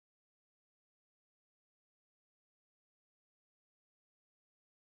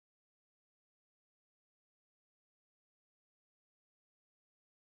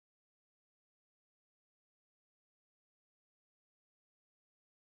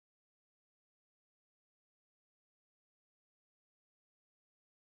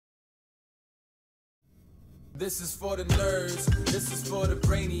This is for the nerds, this is for the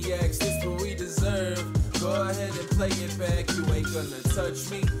brainiacs, this what we deserve. Go ahead and play it back, you ain't gonna touch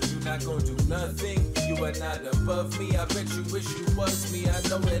me, you not gonna do nothing, you are not above me, I bet you wish you was me, I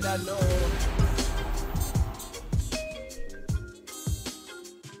know it, I know.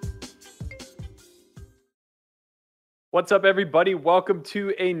 What's up, everybody? Welcome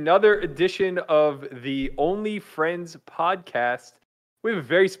to another edition of the Only Friends podcast. We have a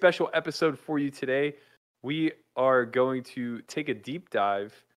very special episode for you today. We are going to take a deep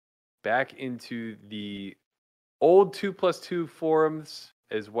dive back into the old 2+2 forums,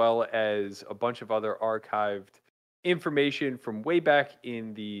 as well as a bunch of other archived information from way back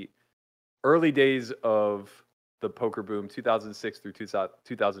in the early days of the poker boom, 2006 through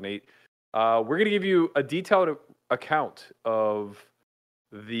 2008. We're going to give you a detailed account of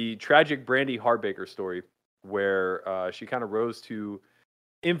the tragic Brandy Hardbaker story, where she kind of rose to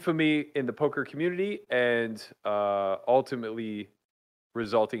infamy in the poker community and ultimately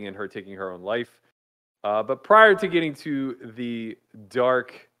resulting in her taking her own life. But prior to getting to the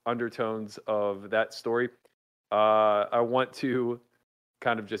dark undertones of that story, I want to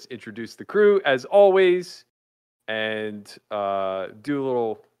kind of just introduce the crew as always and do a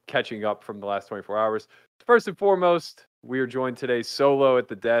little catching up from the last 24 hours. First and foremost, we are joined today solo at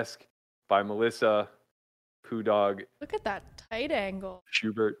the desk by Melissa, Poo Dog. Look at that tight angle.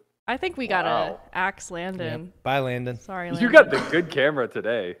 Schubert. I think we gotta axe Landon. Yep. Bye, Landon. Sorry, Landon. You got the good camera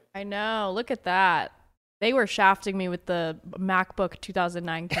today. I know. Look at that. They were shafting me with the MacBook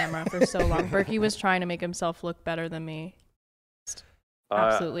 2009 camera for so long. Berkey was trying to make himself look better than me.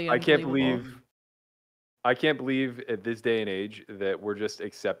 Absolutely unbelievable. I can't believe at this day and age that we're just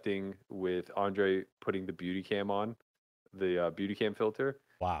accepting with Andre putting the beauty cam on, the beauty cam filter.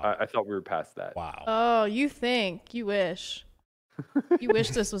 Wow. I thought we were past that. Wow. Oh, you think? You wish. You wish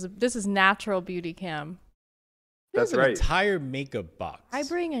this is natural beauty cam. That's There's right. An entire makeup box. I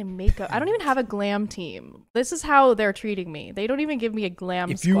bring a makeup. I don't even have a glam team. This is how they're treating me. They don't even give me a glam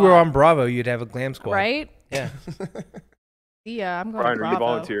If squad. you were on Bravo, you'd have a glam squad. Right? Yeah. Yeah, I'm going Brian, to are Bravo. you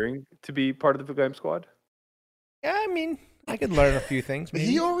volunteering to be part of the glam squad? Yeah, I mean, I could learn a few things. Maybe.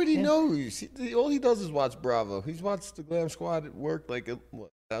 He already knows. All he does is watch Bravo. He's watched the Glam Squad at work like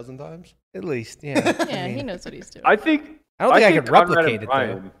 1,000 times. At least, yeah. Yeah, I mean, he knows what he's doing. I don't think I could Conrad replicate and it,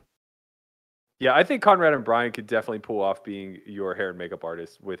 Brian, though. Yeah, I think Conrad and Brian could definitely pull off being your hair and makeup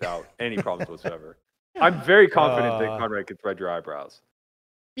artist without any problems whatsoever. I'm very confident that Conrad could thread your eyebrows.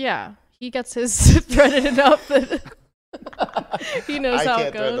 Yeah, he gets his threaded enough that he knows how it I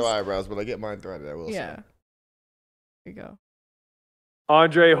can't thread no goes. eyebrows, but I get mine threaded. I will Yeah. say. There you go.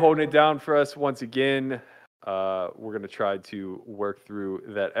 Andre holding it down for us once again. We're going to try to work through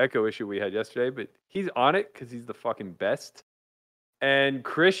that echo issue we had yesterday, but he's on it because he's the fucking best. And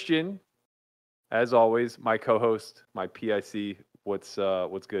Christian, as always, my co-host, my PIC. What's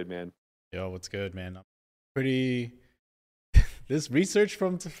good, man? Yo, what's good, man? I'm pretty. This research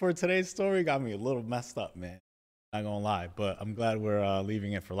for today's story got me a little messed up, man. Not gonna lie, but I'm glad we're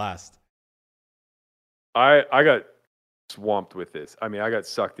leaving it for last. I got swamped with this. I mean, I got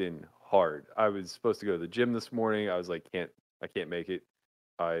sucked in hard. I was supposed to go to the gym this morning. I was like, I can't make it.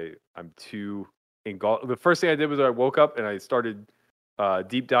 I'm too engulfed. The first thing I did was I woke up and I started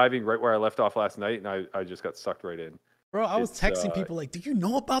deep diving right where I left off last night, and I just got sucked right in. Bro, I was texting people like, "Do you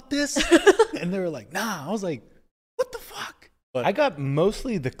know about this?" And they were like, "Nah." I was like, "What the fuck?" But I got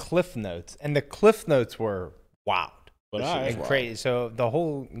mostly the cliff notes, and the cliff notes were wild. But And crazy. So the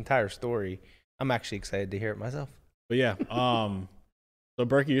whole entire story, I'm actually excited to hear it myself. But yeah, so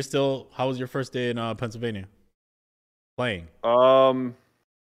Berkey, you're still. How was your first day in Pennsylvania? Playing.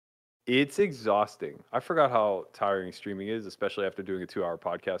 It's exhausting. I forgot how tiring streaming is, especially after doing a 2-hour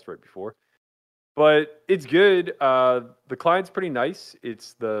podcast right before. But it's good. The client's pretty nice.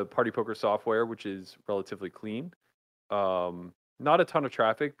 It's the Party Poker software, which is relatively clean. Not a ton of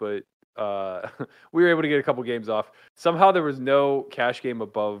traffic, but we were able to get a couple games off. Somehow there was no cash game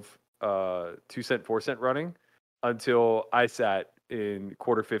above 2 cent, 4 cent running until I sat in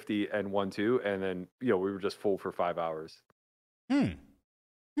quarter 50 and 1-2, and then we were just full for 5 hours. I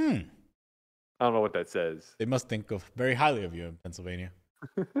don't know what that says. They must think very highly of you in Pennsylvania.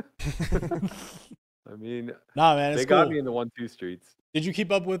 I mean, Nah, man, it's they got cool. me in the 1-2 streets. Did you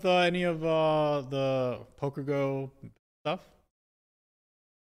keep up with any of the PokerGo stuff?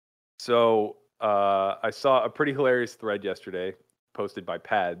 So I saw a pretty hilarious thread yesterday posted by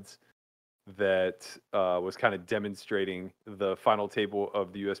Pads that was kind of demonstrating the final table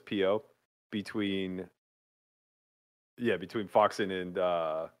of the USPO between Foxen and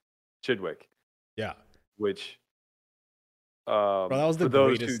Chidwick. Yeah. Which Bro, that was the for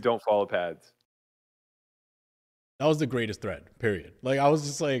those who greatest. don't follow Pads. That was the greatest thread, period. Like, I was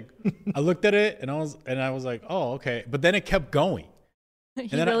just like, I looked at it and I was like, oh, okay. But then it kept going. And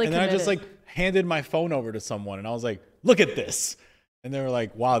then I just like handed my phone over to someone and I was like, look at this. And they were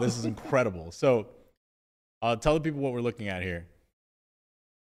like, wow, this is incredible. So tell the people what we're looking at here.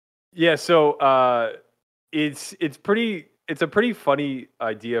 Yeah, so it's a pretty funny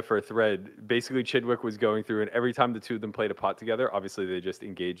idea for a thread. Basically, Chidwick was going through, and every time the two of them played a pot together, obviously they just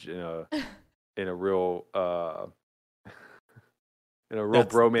engaged in a real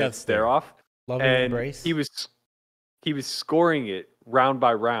bromance stare off. Love and embrace. He was scoring it round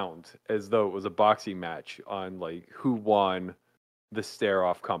by round as though it was a boxing match on like who won the stare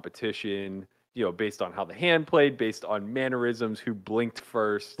off competition. You know, based on how the hand played, based on mannerisms, who blinked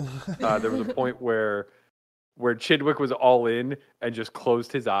first. There was a point where Chidwick was all in and just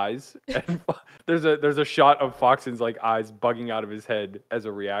closed his eyes. And there's a shot of Foxen's like eyes bugging out of his head as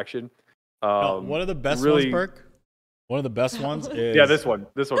a reaction. One of the best ones, Burke. One of the best ones is this one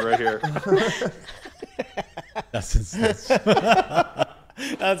right here.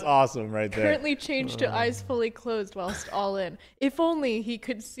 That's awesome right there. Currently changed to eyes fully closed whilst all in. If only he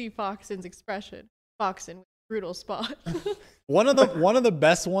could see Foxen's expression. Foxen with brutal spot. One of the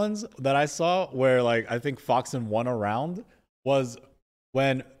best ones that I saw where like I think Foxen won a round was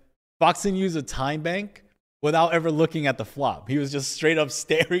when Foxen used a time bank without ever looking at the flop. He was just straight up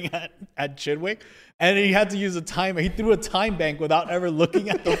staring at Chidwick. And he had to use a time. He threw a time bank without ever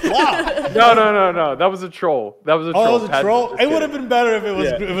looking at the flop. No. That was a troll. That was a troll. Oh, that was a troll? It would have been better if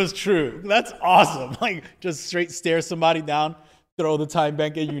it was true. That's awesome. Like, just straight stare somebody down, throw the time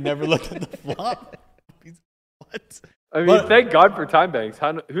bank, and you never look at the flop. What? I mean, thank God for time banks.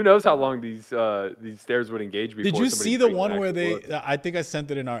 Who knows how long these stares would engage before. Did you see the one where I think I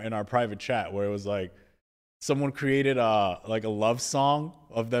sent it in our private chat where it was like, someone created a love song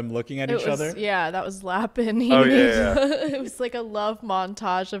of them looking at each other. Yeah, that was Lappin. Oh, yeah. It was like a love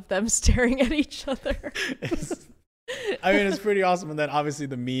montage of them staring at each other. I mean, it's pretty awesome. And then obviously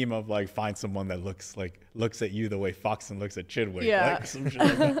the meme of like find someone that looks at you the way Foxen looks at Chidwick. Yeah. Like, some shit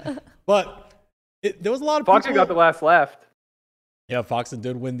like that. But there was a lot of Foxen got the last laugh. Yeah, Foxen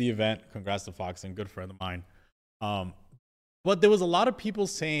did win the event. Congrats to Foxen, good friend of mine. But there was a lot of people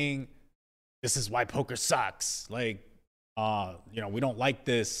saying, this is why poker sucks. Like, we don't like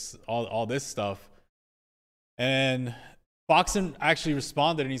this, all this stuff. And Foxen actually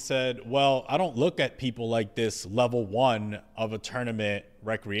responded and he said, well, I don't look at people like this level 1 of a tournament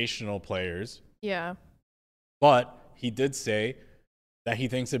recreational players. Yeah. But he did say that he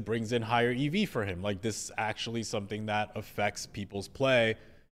thinks it brings in higher EV for him. Like, this is actually something that affects people's play.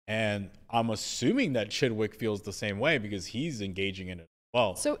 And I'm assuming that Chidwick feels the same way because he's engaging in it.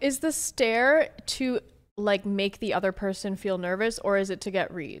 Well, so is the stare to like make the other person feel nervous, or is it to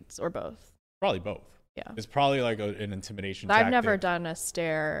get reads, or both? Probably both. Yeah, it's probably like an intimidation I've tactic. never done a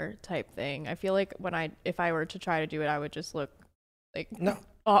stare type thing. I feel like if I were to try to do it, I would just look like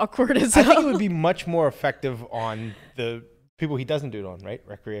awkward as hell. I think it would be much more effective on the people he doesn't do it on, right?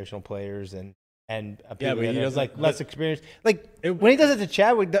 Recreational players and people but he does like less experienced. Like when he does it to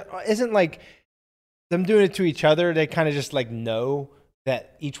Chadwick, isn't like them doing it to each other. They kind of just like know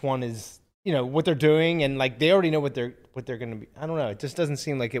that each one is, what they're doing, and like they already know what they're going to be. I don't know. It just doesn't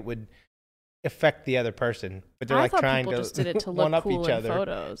seem like it would affect the other person. But they're like trying to just did it to look one-up cool each other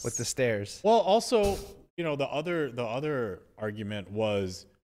photos with the stares. Well, also, the other argument was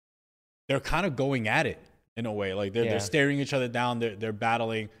they're kind of going at it in a way. Like they're staring each other down. They're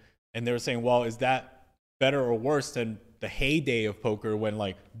battling, and they were saying, well, is that better or worse than the heyday of poker when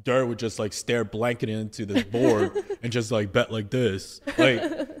like Durr would just like stare blankly into this board and just like bet like this, like,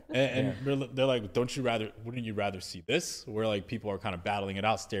 and they're like, wouldn't you rather see this where like people are kind of battling it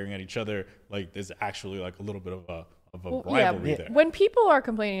out, staring at each other, like there's actually like a little bit of a rivalry there. When people are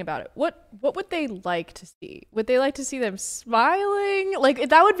complaining about it, what would they like to see? Would they like to see them smiling? Like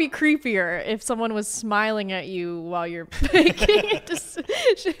that would be creepier if someone was smiling at you while you're making a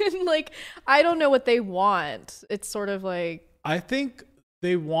decision. Like I don't know what they want. It's sort of like I think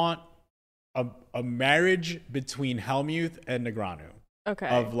they want a marriage between Hellmuth and Negreanu. Okay.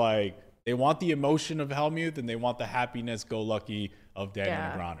 Of like they want the emotion of Hellmuth and they want the happiness-go-lucky of Daniel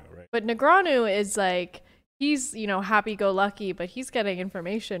Negreanu, right? But Negreanu is like he's, happy-go-lucky, but he's getting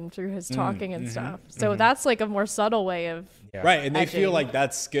information through his talking and stuff. So that's like a more subtle way of right, and they feel like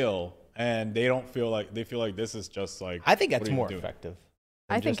that's skill, and they feel like this is just like. I think that's more effective.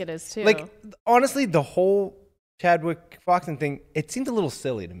 I think it is too. Like honestly, the whole Chadwick Foxen thing, it seemed a little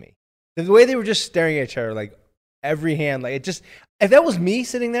silly to me. The way they were just staring at each other, like every hand. Like, it just, if that was me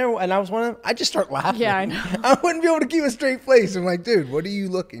sitting there and I was one of them, I'd just start laughing. Yeah, I know. I wouldn't be able to keep a straight face. I'm like, dude, what are you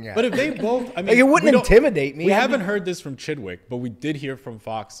looking at? But if they both, I mean, like, it wouldn't intimidate me. We haven't heard this from Chidwick, but we did hear from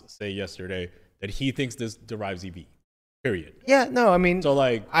Fox say yesterday that he thinks this derives EV. Period. Yeah, no, I mean, so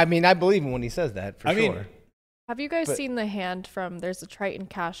like, I believe him when he says that for sure. Have you guys seen the hand from, there's a Triton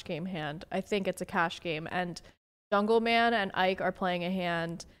cash game hand. I think it's a cash game. And Jungle Man and Ike are playing a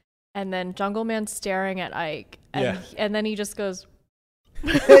hand. And then Jungle Man's staring at Ike. And then he just goes.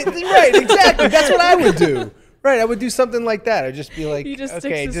 Right, exactly. That's what I would do. Right, I would do something like that. I'd just be like,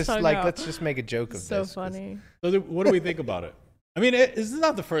 okay, just like, out. Let's just make a joke of this. So funny. So what do we think about it? I mean, this is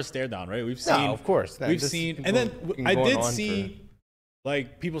not the first stare down, right? We've seen. No, of course. We've seen. And then I did see,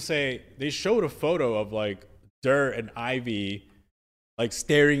 like, people say, they showed a photo of, like, Durr and Ivy, like,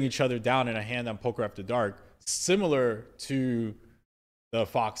 staring each other down in a hand on Poker After Dark, similar to the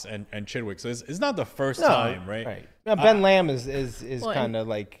Fox and Chidwick. So it's not the first time, right? Right. Now, Ben Lamb is kind of,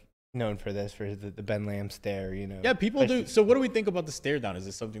 like, known for this, for the Ben Lamb stare, you know. Yeah, people do. So what do we think about the stare down? Is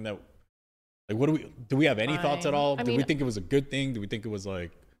this something that, like, what do we have any thoughts at all? Do we think it was a good thing? Do we think it was,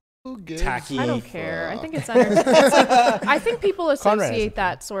 like, tacky? I don't care. I think it's like, I think people associate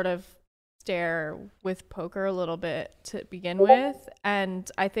that sort of stare with poker a little bit to begin with,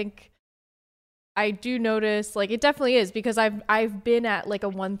 and I think I do notice, like, it definitely is, because I've been at, like, a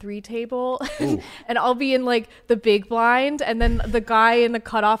 1-3 table and I'll be in, like, the big blind, and then the guy in the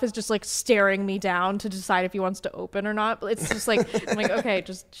cutoff is just, like, staring me down to decide if he wants to open or not. It's just like, I'm like, okay,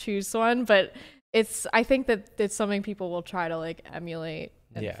 just choose one. But I think that it's something people will try to, like, emulate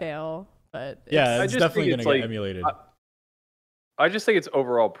and fail. But it's definitely going to get emulated. I just think it's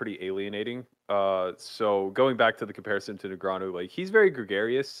overall pretty alienating. So going back to the comparison to Negreanu, like, he's very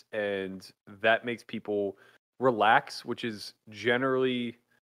gregarious, and that makes people relax, which is generally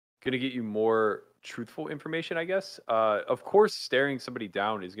going to get you more truthful information, I guess. Of course, staring somebody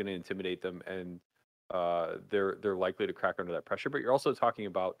down is going to intimidate them, and they're likely to crack under that pressure. But you're also talking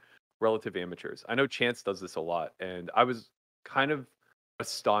about relative amateurs. I know Chance does this a lot, and I was kind of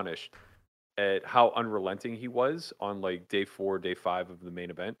astonished at how unrelenting he was on, like, day 4, day 5 of the main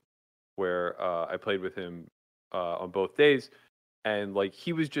event, where I played with him on both days, and, like,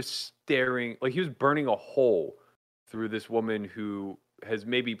 he was just staring, like, he was burning a hole through this woman who has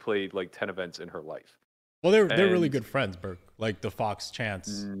maybe played, like, 10 events in her life. Well, they're really good friends, Burke. Like, the Fox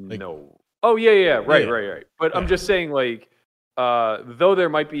Chance. Like, no. Oh, yeah. Right. But I'm just saying, like, though there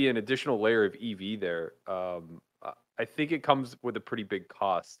might be an additional layer of EV there, I think it comes with a pretty big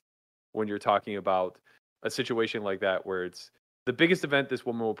cost when you're talking about a situation like that, where it's the biggest event this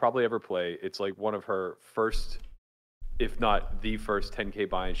woman will probably ever play. It's like one of her first, if not the first, 10K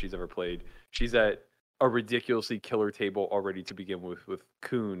buy-in she's ever played. She's at a ridiculously killer table already to begin with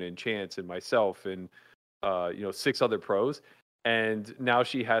Kuhn and Chance and myself and 6 other pros. And now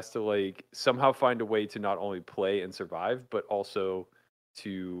she has to, like, somehow find a way to not only play and survive, but also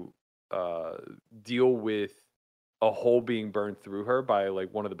to deal with a hole being burned through her by,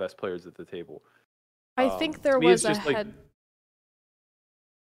 like, one of the best players at the table. I think there was a head.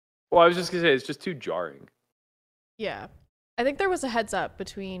 Well, I was just gonna say, it's just too jarring. Yeah, I think there was a heads up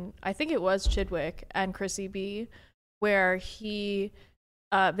between, I think it was Chidwick and Chrissy B, where they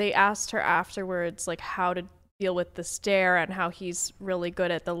asked her afterwards, like, how to deal with the stare and how he's really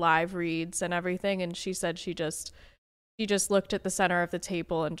good at the live reads and everything, and she said she just looked at the center of the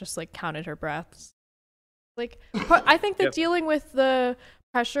table and just, like, counted her breaths. Like, I think that dealing with the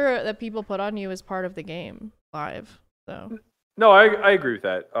pressure that people put on you is part of the game live. So no, I agree with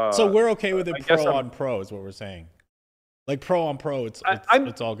that. So we're okay with it. Pro on pro is what we're saying. Like, pro on pro, it's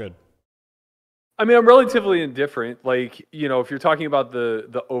all good. I mean, I'm relatively indifferent. Like, you know, if you're talking about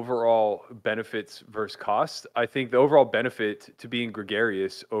the overall benefits versus cost, I think the overall benefit to being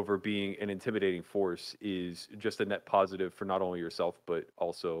gregarious over being an intimidating force is just a net positive for not only yourself but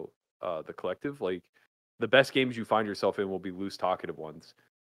also the collective. Like, the best games you find yourself in will be loose, talkative ones,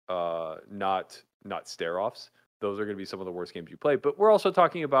 not stare-offs. Those are going to be some of the worst games you play. But we're also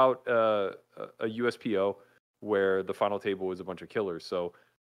talking about a USPO where the final table was a bunch of killers. So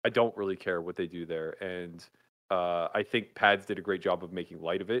I don't really care what they do there. And I think Pads did a great job of making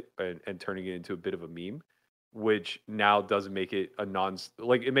light of it and turning it into a bit of a meme, which now doesn't make it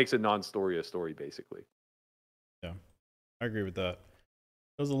it makes a non-story a story, basically. Yeah, I agree with that.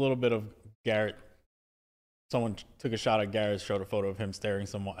 There was a little bit of Garrett. Someone took a shot at Garrett, showed a photo of him staring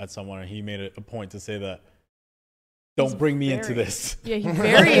at someone, and he made it a point to say that, don't bring me into this. Yeah, he's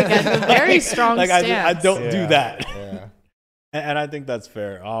very strong stance. I don't do that. Yeah. And I think that's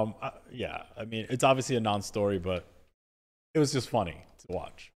fair. I mean, it's obviously a non-story, but it was just funny to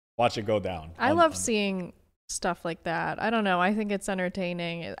watch it go down. I love seeing stuff like that. I don't know. I think it's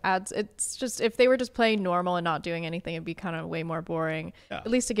entertaining. It's just, if they were just playing normal and not doing anything, it'd be kind of way more boring. Yeah. At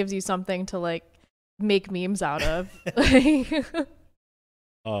least it gives you something to like make memes out of.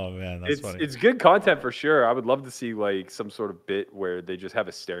 Oh man, that's funny. It's good content for sure. I would love to see like some sort of bit where they just have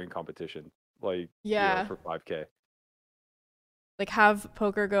a staring competition, like for 5K. Like have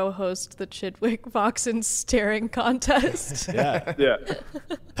PokerGo host the Chidwick Voxen staring contest. Yeah.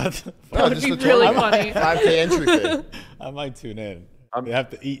 That would be really funny. 5K entry fee. I might tune in. They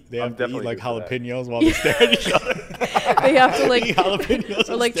have to eat like jalapenos while they stare at each other. They have to like jalapenos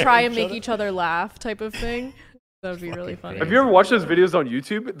or like try and make each other laugh type of thing. That would be really funny. Have you ever watched those videos on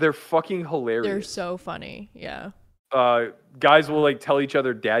YouTube? They're fucking hilarious. They're so funny. Yeah. Guys will like tell each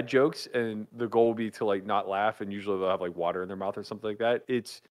other dad jokes, and the goal will be to like not laugh, and usually they'll have like water in their mouth or something like that.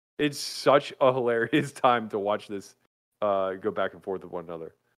 It's such a hilarious time to watch this go back and forth with one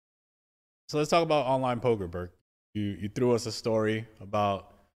another. So let's talk about online poker, Burke. You threw us a story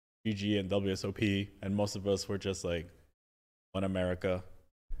about GG and WSOP, and most of us were just like, "One America,"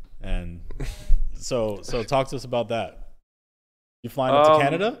 and so talk to us about that. You flying up to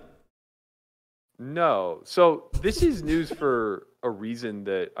Canada? No. So this is news for a reason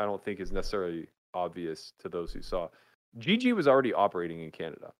that I don't think is necessarily obvious to those who saw. GG was already operating in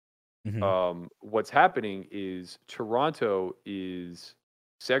Canada. Mm-hmm. What's happening is Toronto is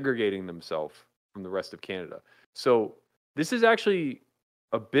segregating themselves from the rest of Canada. So this is actually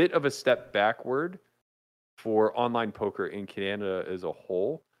a bit of a step backward for online poker in Canada as a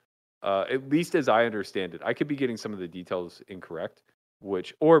whole, at least as I understand it. I could be getting some of the details incorrect,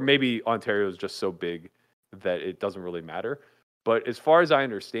 or maybe Ontario is just so big that it doesn't really matter. But as far as I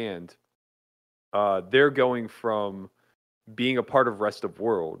understand, they're going from being a part of rest of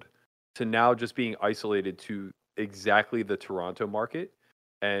world to now just being isolated to exactly the Toronto market.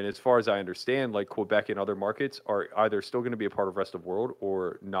 And as far as I understand, like Quebec and other markets are either still going to be a part of rest of world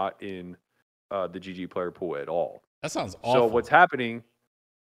or not in the GG player pool at all. That sounds awful. So what's happening?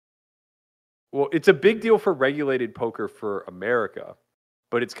 Well, it's a big deal for regulated poker for America,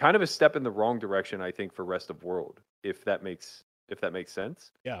 but it's kind of a step in the wrong direction, I think, for rest of world. If that makes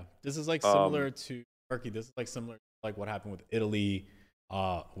sense. Yeah, this is like similar to Turkey. This is like similar to like what happened with Italy,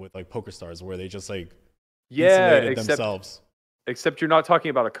 with like PokerStars, where they just like insulated themselves. Except you're not talking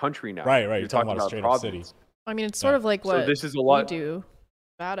about a country now. Right. You're talking about a straight up city. I mean, it's sort of like what this is a lot we do.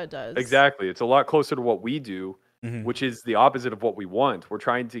 Nevada does. Exactly. It's a lot closer to what we do, which is the opposite of what we want. We're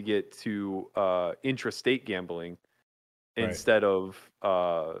trying to get to intrastate gambling instead of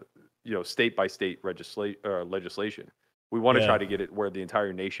state by state legislation. We want to try to get it where the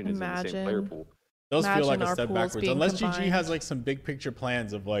entire nation is in the same player pool. Those feel like a step backwards, unless GG has like some big picture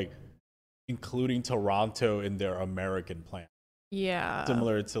plans of like including Toronto in their American plan. Yeah,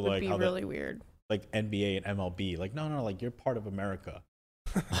 similar to like how really weird, like NBA and MLB. Like no, like you're part of America.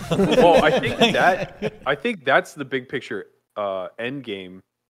 Well, I think that's the big picture end game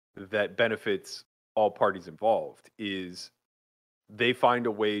that benefits all parties involved. Is they find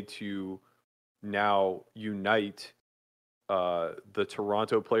a way to now unite the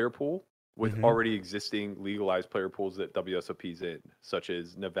Toronto player pool with already existing legalized player pools that WSOP's in, such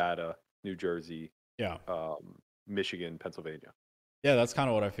as Nevada, New Jersey, Michigan, Pennsylvania. Yeah, that's kind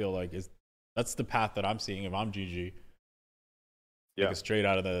of what I feel like that's the path that I'm seeing if I'm GG. Like straight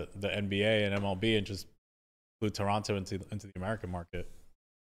out of the NBA and MLB and just put Toronto into the American market.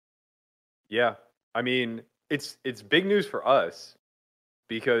 Yeah, I mean it's big news for us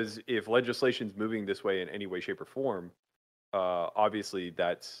because if legislation's moving this way in any way, shape, or form, obviously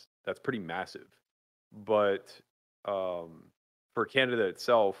that's pretty massive. But for Canada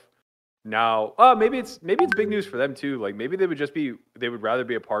itself. Now, maybe it's big news for them too. Like maybe they would rather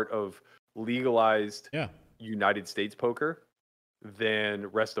be a part of legalized United States poker than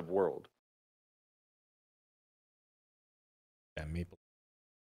rest of world. Yeah, Maple.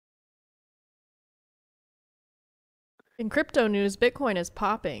 In crypto news, Bitcoin is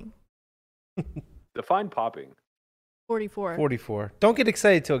popping. Define popping. 44. Don't get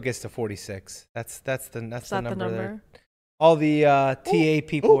excited till it gets to 46. That's the number there. All the TA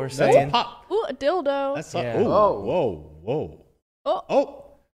people are saying. Ooh, a dildo. That's whoa.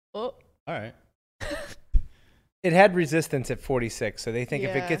 All right. It had resistance at 46, so they think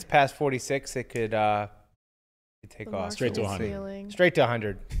if it gets past 46, it could take off. Straight to 100. Straight to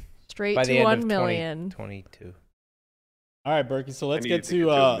 100. Straight by the to end 1 of million. 2022. All right, Berkey. So let's get to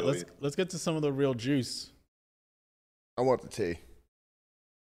let's get to some of the real juice. I want the tea.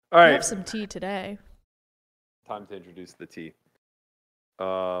 All right. We have some tea today. Time to introduce the tea. Wait,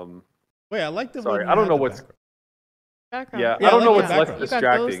 I like the. Sorry, I don't know what's background. Yeah, I don't know what's less distracting. You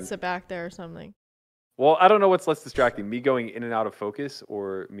got ghosts back there or something. Well, I don't know what's less distracting, me going in and out of focus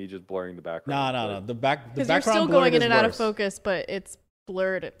or me just blurring the background. No. The background because you're still going in and out of focus, but it's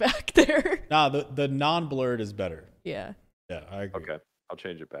blurred back there. Nah, the non-blurred is better. Yeah. Yeah, I agree. Okay, I'll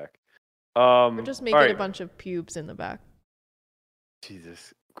change it back. Or just make it a bunch of pubes in the back.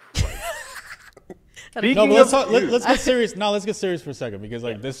 Jesus Christ. No, but let's get serious. No, let's get serious for a second because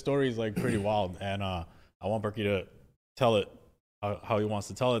like this story is like pretty wild, and I want Berkey to tell it how he wants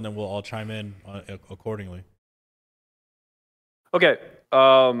to tell it, and then we'll all chime in accordingly. Okay.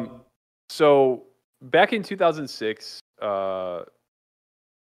 So back in 2006,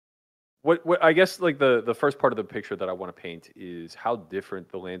 what I guess like the first part of the picture that I want to paint is how different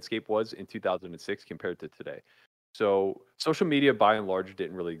the landscape was in 2006 compared to today. So social media, by and large,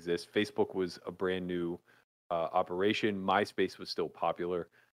 didn't really exist. Facebook was a brand new operation. MySpace was still popular,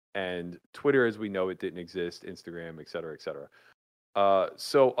 and Twitter, as we know it, didn't exist. Instagram, et cetera, et cetera.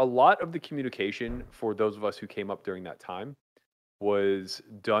 So a lot of the communication for those of us who came up during that time was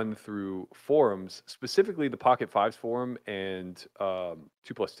done through forums, specifically the Pocket Fives forum and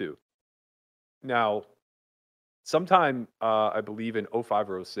 2+2. Now, sometime I believe in 05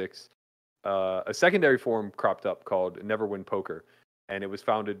 or 06. A secondary forum cropped up called Neverwin Poker, and it was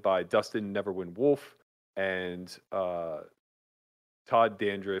founded by Dustin Neverwin Wolf and Todd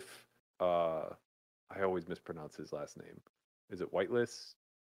Dandriff. I always mispronounce his last name. Is it Whitelist?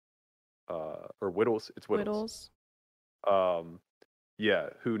 Or Whittles? It's Whittles. Yeah,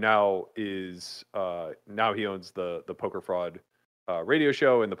 who now is now he owns the Poker Fraud radio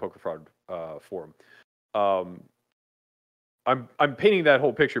show and the Poker Fraud forum. I'm painting that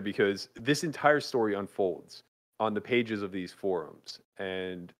whole picture because this entire story unfolds on the pages of these forums,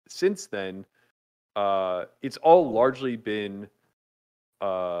 and since then, it's all largely been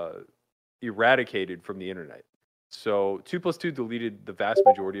eradicated from the internet. So 2+2 deleted the vast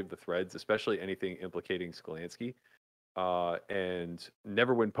majority of the threads, especially anything implicating Skolansky, and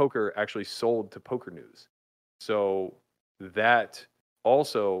Neverwin Poker actually sold to Poker News. So that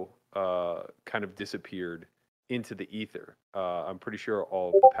also kind of disappeared into the ether. I'm pretty sure all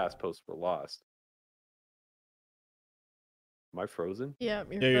of the past posts were lost. Am I frozen? Yeah,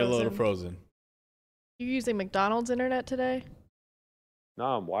 you're a little frozen. You using McDonald's internet today? No,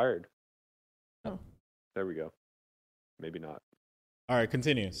 I'm wired. Oh. There we go. Maybe not. All right,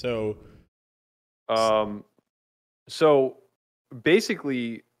 continue. So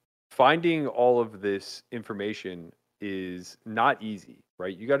basically finding all of this information is not easy,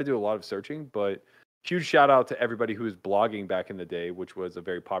 right? You got to do a lot of searching, but huge shout out to everybody who was blogging back in the day, which was a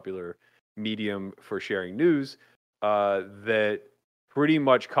very popular medium for sharing news, that pretty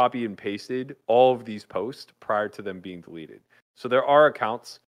much copy and pasted all of these posts prior to them being deleted. So there are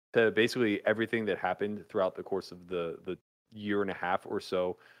accounts to basically everything that happened throughout the course of the year and a half or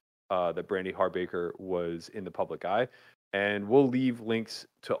so that Brandy Harbaker was in the public eye. And we'll leave links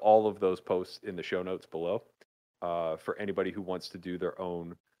to all of those posts in the show notes below for anybody who wants to do their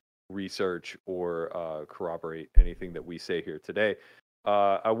own research or corroborate anything that we say here today.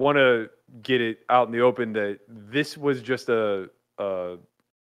 I want to get it out in the open that this was just a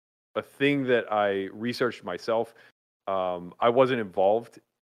thing that I researched myself. I wasn't involved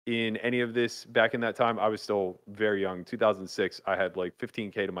in any of this back in that time. I was still very young. 2006, I had like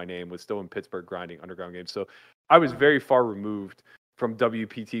 15K to my name, was still in Pittsburgh grinding underground games. So I was very far removed from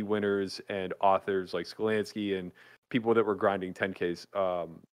WPT winners and authors like Skolansky and people that were grinding 10Ks.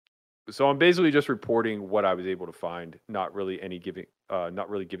 So I'm basically just reporting what I was able to find, not really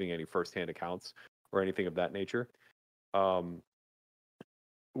giving any firsthand accounts or anything of that nature.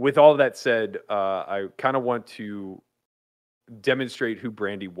 With all that said, I kind of want to demonstrate who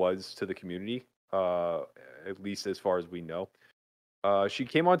Brandy was to the community, at least as far as we know. She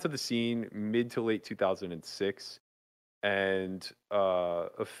came onto the scene mid to late 2006. And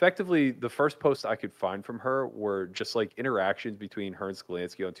effectively, the first posts I could find from her were just like interactions between her and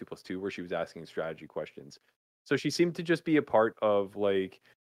Skolansky on 2+2, where she was asking strategy questions. So she seemed to just be a part of like,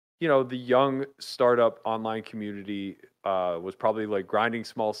 you know, the young startup online community, was probably like grinding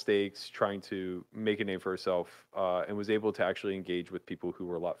small stakes, trying to make a name for herself, and was able to actually engage with people who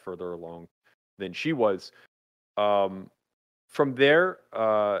were a lot further along than she was. From there,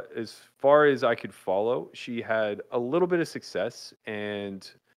 as far as I could follow, she had a little bit of success and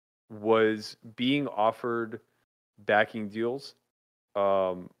was being offered backing deals,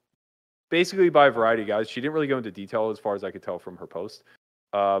 basically by a variety of guys. She didn't really go into detail as far as I could tell from her post,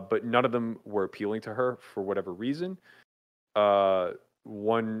 but none of them were appealing to her for whatever reason.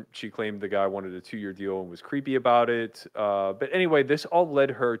 One, she claimed the guy wanted a 2-year deal and was creepy about it. But anyway, this all led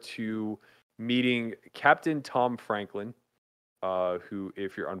her to meeting Captain Tom Franklin, who,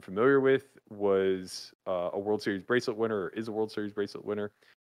 if you're unfamiliar with, was a World Series bracelet winner, or is a World Series bracelet winner.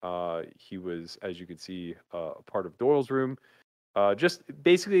 He was, as you can see, a part of Doyle's room. Just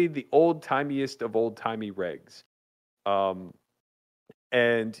basically the old-timiest of old-timey regs.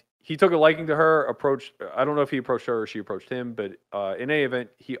 And he took a liking to her, I don't know if he approached her or she approached him, but in any event,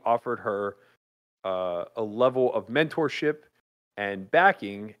 he offered her a level of mentorship and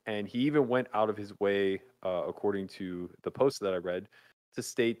backing, and he even went out of his way, according to the post that I read, to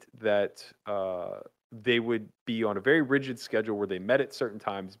state that they would be on a very rigid schedule where they met at certain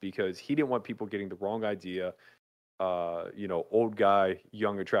times because he didn't want people getting the wrong idea, old guy,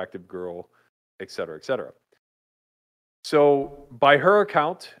 young, attractive girl, et cetera, et cetera. So by her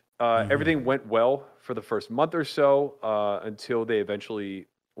account, everything went well for the first month or so, until they eventually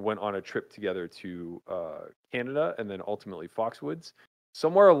went on a trip together to Canada and then ultimately Foxwoods.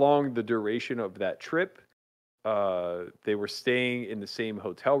 Somewhere along the duration of that trip, they were staying in the same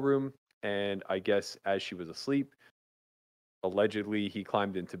hotel room, and I guess as she was asleep, allegedly he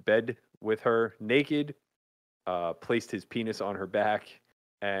climbed into bed with her naked, placed his penis on her back,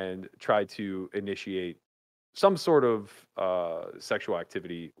 and tried to initiate some sort of sexual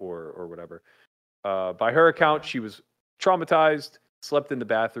activity or whatever. By her account, she was traumatized, slept in the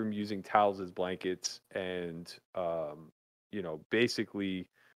bathroom using towels as blankets, and basically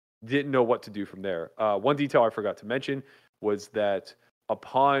didn't know what to do from there. One detail I forgot to mention was that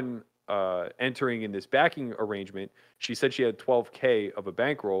upon entering in this backing arrangement, she said she had $12K of a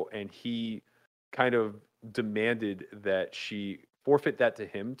bankroll, and he kind of demanded that she forfeit that to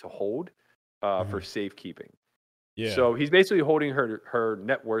him to hold for safekeeping. Yeah. So he's basically holding her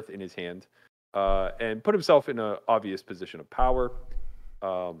net worth in his hand, and put himself in an obvious position of power.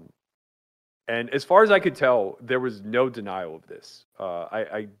 And as far as I could tell, there was no denial of this.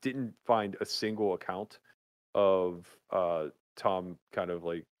 I didn't find a single account of Tom kind of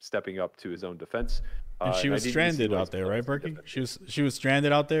like stepping up to his own defense. And she was stranded out there, right, Berkey? She was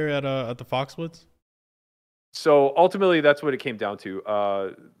stranded out there at the Foxwoods. So ultimately, that's what it came down to.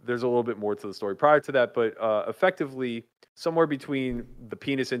 There's a little bit more to the story prior to that, but effectively, somewhere between the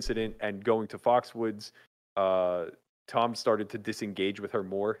penis incident and going to Foxwoods, Tom started to disengage with her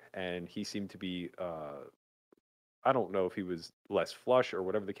more, and he seemed to be, I don't know if he was less flush or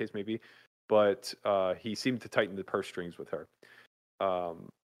whatever the case may be, but he seemed to tighten the purse strings with her.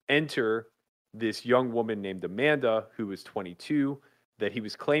 Enter this young woman named Amanda, who was 22, that he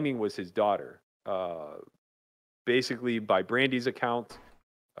was claiming was his daughter. Basically, by Brandy's account,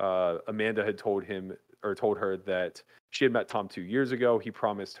 Amanda had told her that she had met Tom 2 years ago. He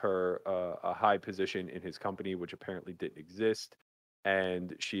promised her a high position in his company, which apparently didn't exist.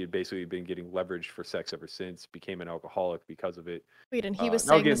 And she had basically been getting leverage for sex ever since, became an alcoholic because of it. Wait, and he was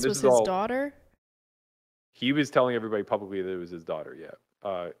saying this was his daughter? He was telling everybody publicly that it was his daughter,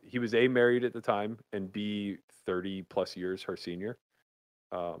 yeah. He was A, married at the time, and B, 30 plus years her senior,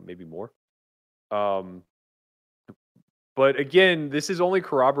 maybe more. But again, this is only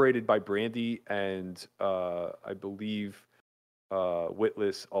corroborated by Brandy, and I believe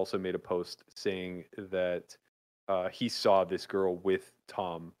Witless also made a post saying that he saw this girl with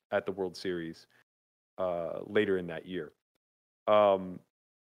Tom at the World Series later in that year.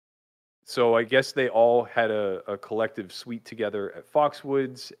 So I guess they all had a collective suite together at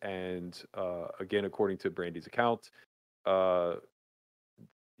Foxwoods, and again, according to Brandy's account,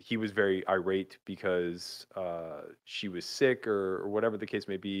 he was very irate because she was sick or whatever the case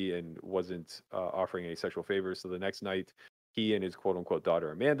may be, and wasn't offering any sexual favors. So the next night, he and his quote-unquote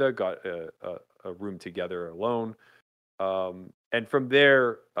daughter Amanda got a room together alone. And from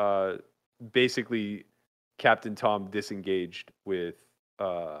there, basically, Captain Tom disengaged with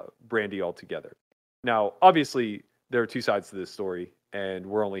Brandy altogether. Now, obviously, there are two sides to this story, and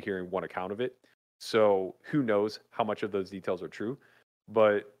we're only hearing one account of it. So who knows how much of those details are true.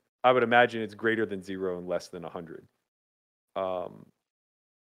 But I would imagine it's greater than 0 and less than 100. All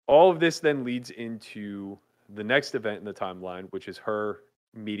of this then leads into the next event in the timeline, which is her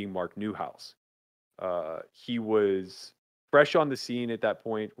meeting Mark Newhouse. He was fresh on the scene at that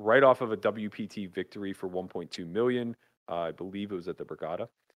point, right off of a WPT victory for $1.2 million. I believe it was at the Borgata.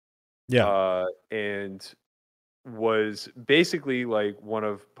 Yeah. And was basically like one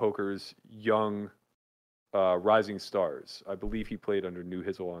of poker's young rising stars. I believe he played under New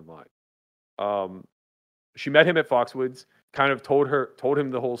Hizzle Online. She met him at Foxwoods, kind of told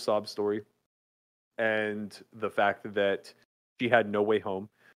him the whole sob story, and the fact that she had no way home.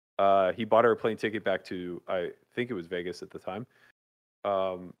 He bought her a plane ticket back to, I think it was Vegas at the time.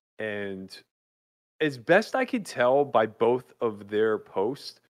 And as best I could tell by both of their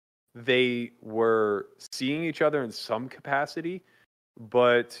posts, they were seeing each other in some capacity,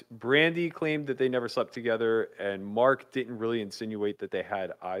 but Brandy claimed that they never slept together, and Mark didn't really insinuate that they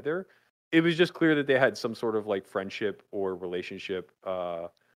had either. It was just clear that they had some sort of like friendship or relationship.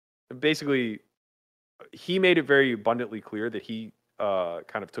 Basically, he made it very abundantly clear that he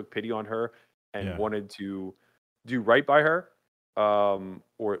kind of took pity on her and wanted to do right by her,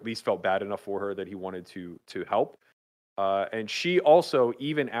 or at least felt bad enough for her that he wanted to help. And she also,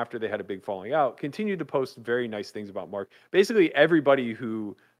 even after they had a big falling out, continued to post very nice things about Mark. Basically, everybody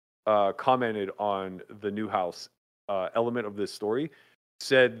who commented on the Newhouse element of this story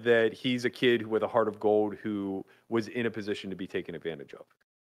said that he's a kid with a heart of gold who was in a position to be taken advantage of.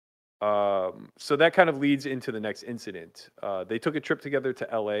 So that kind of leads into the next incident. They took a trip together to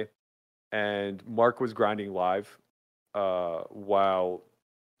LA, and Mark was grinding live while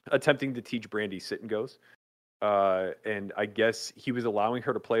attempting to teach Brandy sit and goes. And I guess he was allowing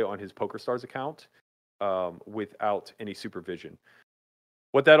her to play on his PokerStars account without any supervision.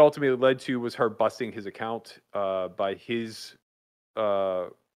 What that ultimately led to was her busting his account. By his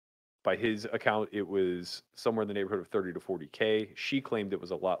account, it was somewhere in the neighborhood of 30 to 40K. She claimed it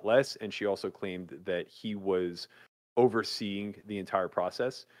was a lot less, and she also claimed that he was overseeing the entire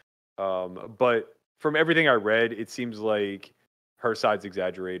process. But from everything I read, it seems like her side's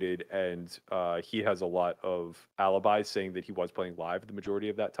exaggerated, and he has a lot of alibis saying that he was playing live the majority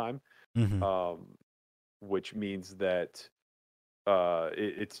of that time, which means that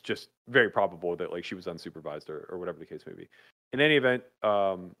it's just very probable that like she was unsupervised or whatever the case may be. In any event,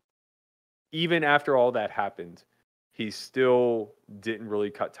 even after all that happened, he still didn't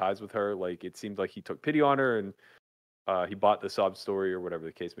really cut ties with her. Like it seemed like he took pity on her, and he bought the sob story or whatever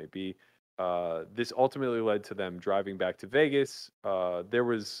the case may be. This ultimately led to them driving back to Vegas. There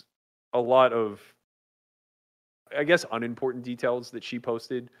was a lot of, I guess, unimportant details that she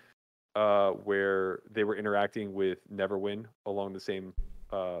posted where they were interacting with Neverwin along the same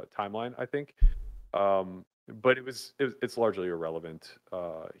timeline, I think. But it's largely irrelevant.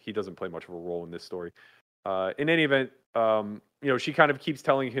 He doesn't play much of a role in this story. In any event, she kind of keeps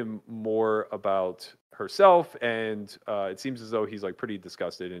telling him more about herself, and it seems as though he's like pretty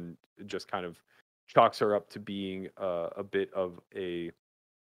disgusted and just kind of chalks her up to being a bit of a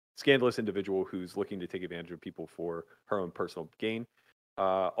scandalous individual who's looking to take advantage of people for her own personal gain.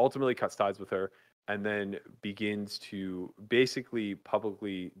 Ultimately cuts ties with her, and then begins to basically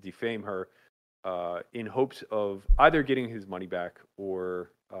publicly defame her in hopes of either getting his money back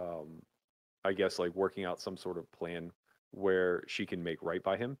or I guess like working out some sort of plan where she can make right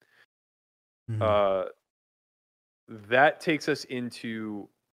by him. That takes us into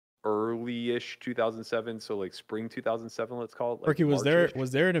early-ish 2007, so like spring 2007, let's call it. Like Ricky, was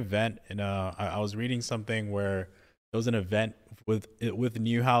there an event? And I was reading something where there was an event with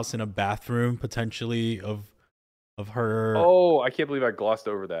Newhouse in a bathroom potentially of her. Oh, I can't believe I glossed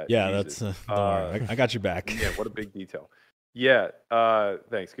over that. Yeah, Jesus. That's I got you back. Yeah, what a big detail. Yeah,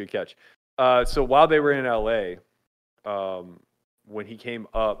 thanks. Good catch. So while they were in LA, when he came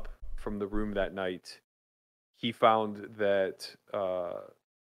up from the room that night, he found that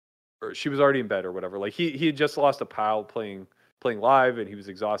or she was already in bed or whatever. Like he had just lost a pal playing live, and he was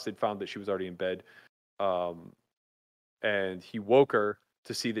exhausted. Found that she was already in bed, and he woke her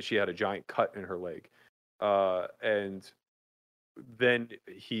to see that she had a giant cut in her leg, and then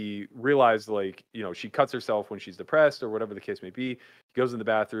he realized, like, she cuts herself when she's depressed or whatever the case may be. He goes in the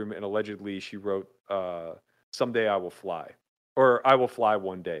bathroom, and allegedly she wrote, "Someday I will fly," or "I will fly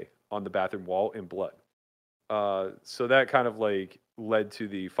one day" on the bathroom wall in blood. So that kind of like led to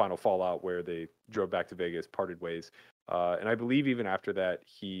the final fallout where they drove back to Vegas, parted ways. And I believe even after that,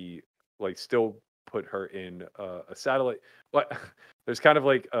 he like still put her in a satellite. But there's kind of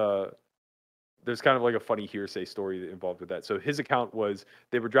like a funny hearsay story involved with that. So his account was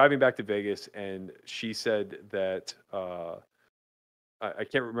they were driving back to Vegas, and she said that I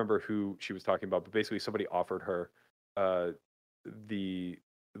can't remember who she was talking about, but basically somebody offered her the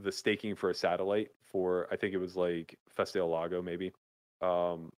staking for a satellite for, I think it was like Festel Lago maybe,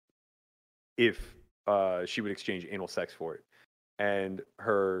 if she would exchange anal sex for it. And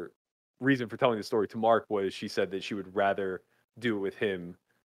her reason for telling the story to Mark was she said that she would rather do it with him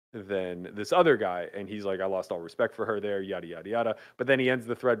than this other guy. And he's like, I lost all respect for her there, yada, yada, yada. But then he ends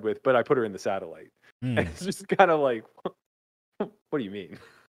the thread with, but I put her in the satellite. And it's just kind of like, what do you mean?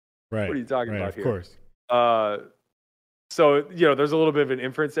 Right. What are you talking about here? Of course. So, there's a little bit of an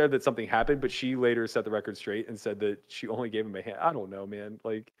inference there that something happened, but she later set the record straight and said that she only gave him a hand. I don't know, man.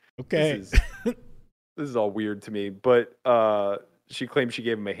 Like, okay, this is all weird to me. But she claimed she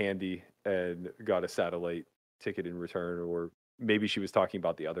gave him a handy and got a satellite ticket in return, or maybe she was talking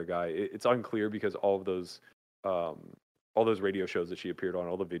about the other guy. It's unclear because all those radio shows that she appeared on,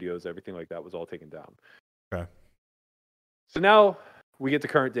 all the videos, everything like that was all taken down. Okay. So now we get to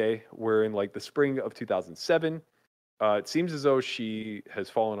current day. We're in like the spring of 2007. It seems as though she has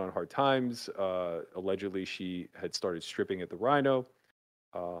fallen on hard times. Allegedly, she had started stripping at the Rhino.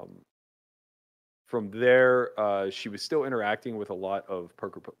 From there, she was still interacting with a lot of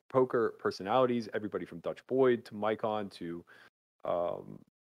poker personalities, everybody from Dutch Boyd to Micon to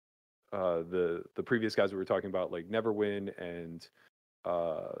the previous guys we were talking about, like Neverwin and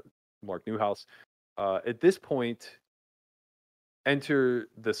Mark Newhouse. At this point, enter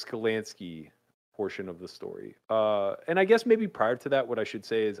the Skolansky portion of the story. And I guess maybe prior to that, what I should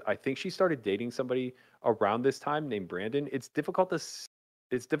say is I think she started dating somebody around this time named Brandon. It's difficult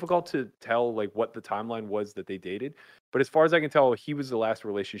to tell like what the timeline was that they dated, but as far as I can tell, he was the last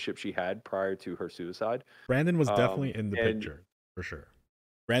relationship she had prior to her suicide. Brandon was definitely in the picture for sure.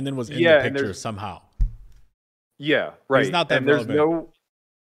 Brandon was in the picture somehow. Yeah, right. He's not that relevant.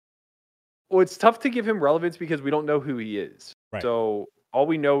 Well, it's tough to give him relevance because we don't know who he is. Right. So all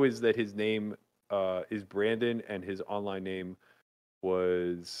we know is that his name is Brandon, and his online name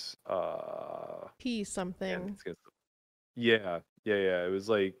was P something. Yeah. It was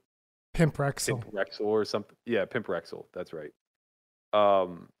like Pimp Rexel or something. Yeah, Pimp Rexel. That's right.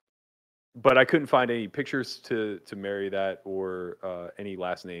 But I couldn't find any pictures to marry that or any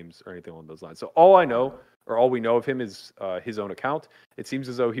last names or anything along those lines. So all we know of him is his own account. It seems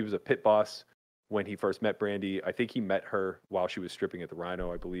as though he was a pit boss when he first met Brandy. I think he met her while she was stripping at the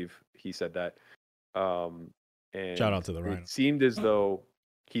Rhino. I believe he said that. And shout out to the Rhino. It seemed as though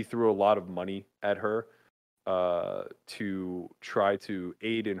he threw a lot of money at her to try to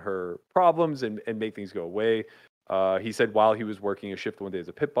aid in her problems and make things go away. He said while he was working a shift one day as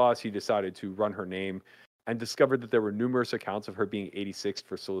a pit boss, he decided to run her name and discovered that there were numerous accounts of her being 86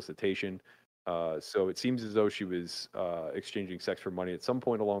 for solicitation. So it seems as though she was exchanging sex for money at some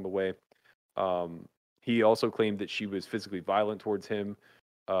point along the way. He also claimed that she was physically violent towards him,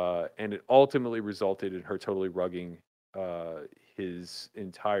 and it ultimately resulted in her totally rugging his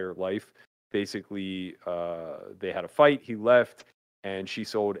entire life. Basically, they had a fight, he left, and she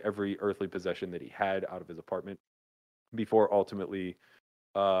sold every earthly possession that he had out of his apartment before ultimately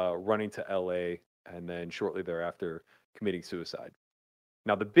running to LA and then shortly thereafter committing suicide.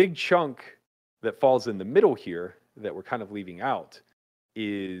 Now, the big chunk that falls in the middle here that we're kind of leaving out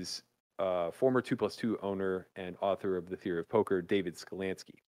is former 2+2 owner and author of The Theory of Poker, David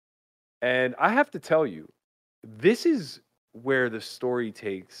Skolansky. And I have to tell you, this is where the story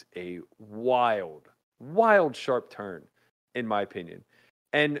takes a wild sharp turn, in my opinion.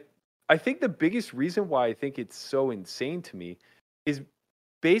 And I think the biggest reason why I think it's so insane to me is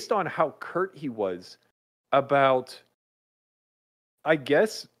based on how curt he was about, I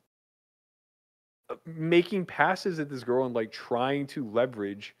guess, making passes at this girl and like trying to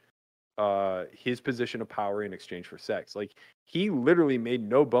leverage his position of power in exchange for sex. Like, he literally made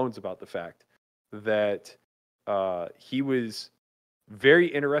no bones about the fact that he was very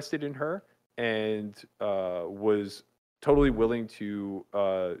interested in her and was totally willing to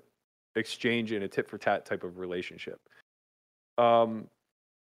exchange in a tit for tat type of relationship.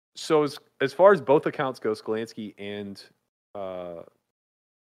 So as far as both accounts go, Skolansky and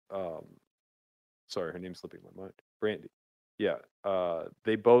sorry, her name's slipping my mind. Brandy. Yeah.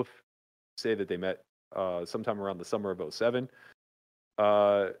 They both say that they met sometime around the summer of 2007.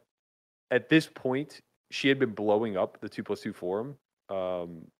 At this point, she had been blowing up the 2+2 forum.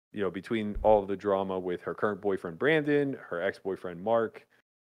 Between all of the drama with her current boyfriend Brandon, her ex-boyfriend Mark,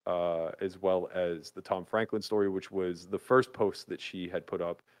 as well as the Tom Franklin story, which was the first post that she had put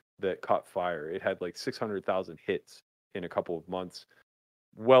up that caught fire. It had like 600,000 hits in a couple of months,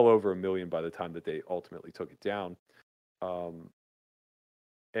 well over 1 million by the time that they ultimately took it down.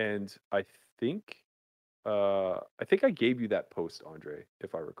 And I think I gave you that post, Andre,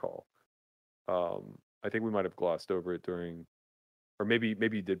 if I recall. I think we might have glossed over it during, or maybe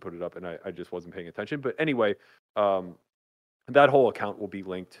you did put it up and I just wasn't paying attention. But anyway, that whole account will be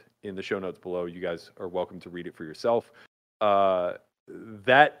linked in the show notes below. You guys are welcome to read it for yourself.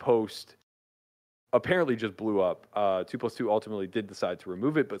 That post apparently just blew up. 2+2 ultimately did decide to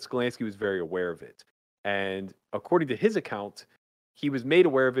remove it, but Skolansky was very aware of it. And according to his account, he was made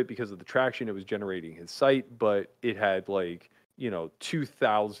aware of it because of the traction it was generating his site, but it had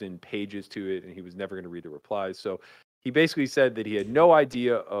 2,000 pages to it, and he was never going to read the replies. So he basically said that he had no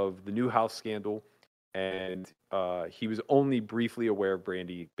idea of the Newhouse scandal, and he was only briefly aware of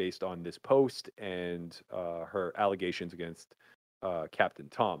Brandy based on this post and her allegations against Captain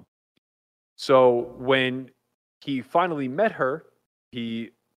Tom. So when he finally met her.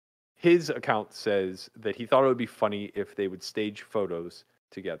 His account says that he thought it would be funny if they would stage photos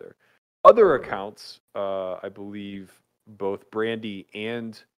together. Other accounts, I believe both Brandy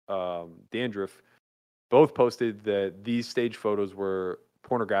and Dandruff, both posted that these stage photos were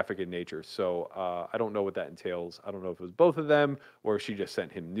pornographic in nature. So I don't know what that entails. I don't know if it was both of them or if she just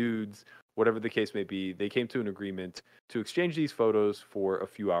sent him nudes. Whatever the case may be, they came to an agreement to exchange these photos for a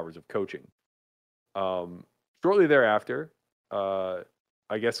few hours of coaching. Shortly thereafter,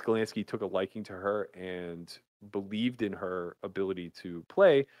 I guess Sklansky took a liking to her and believed in her ability to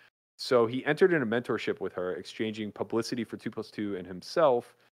play. So he entered in a mentorship with her, exchanging publicity for 2+2 and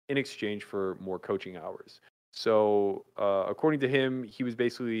himself in exchange for more coaching hours. So according to him, he was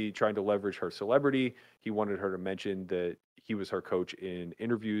basically trying to leverage her celebrity. He wanted her to mention that he was her coach in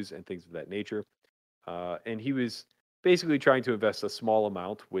interviews and things of that nature. And he was basically trying to invest a small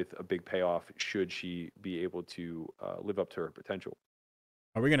amount with a big payoff should she be able to live up to her potential.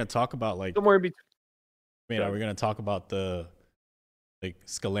 Are we going to talk about like somewhere in between? I mean, are we going to talk about the like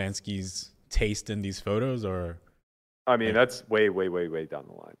Skalansky's taste in these photos, or? I mean, that's way down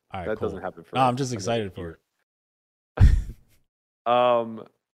the line. All right, that cool. doesn't happen for. No, I'm just excited for it.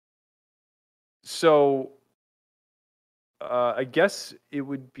 So, I guess it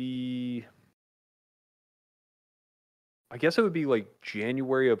would be. I guess it would be like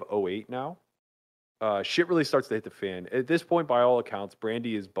January of 2008 now. Shit really starts to hit the fan. At this point, by all accounts,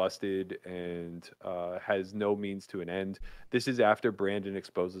 Brandy is busted and has no means to an end. This is after Brandon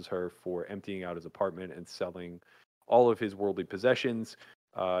exposes her for emptying out his apartment and selling all of his worldly possessions.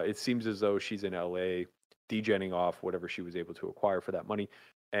 It seems as though she's in LA, degenning off whatever she was able to acquire for that money.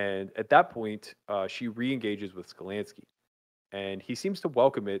 And at that point, she re-engages with Skalansky. And he seems to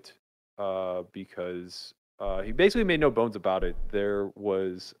welcome it because he basically made no bones about it. There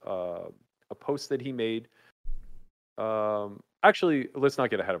was a post that he made. Actually, let's not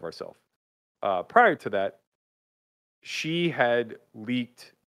get ahead of ourselves. Prior to that, she had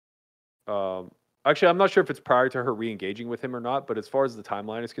leaked. Actually, I'm not sure if it's prior to her re-engaging with him or not, but as far as the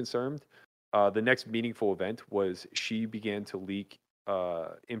timeline is concerned, the next meaningful event was she began to leak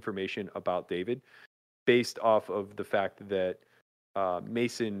information about David based off of the fact that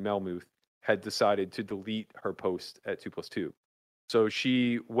Mason Melmuth had decided to delete her post at 2+2. So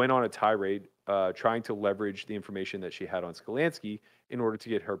she went on a tirade trying to leverage the information that she had on Skalansky in order to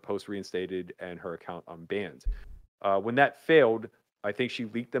get her post reinstated and her account unbanned. When that failed, I think she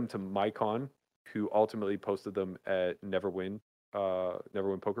leaked them to Mycon, who ultimately posted them at Neverwin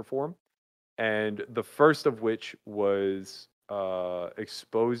Poker Forum. And the first of which was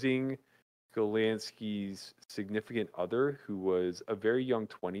exposing Skalansky's significant other, who was a very young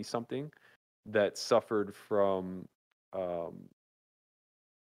 20-something that suffered from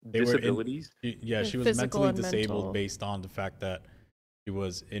disabilities. She was mentally disabled based on the fact that she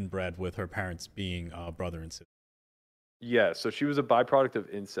was inbred with her parents being brother and sister. Yeah, so she was a byproduct of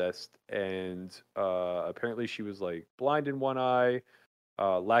incest, and apparently she was like blind in one eye,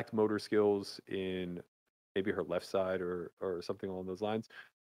 lacked motor skills in maybe her left side or something along those lines,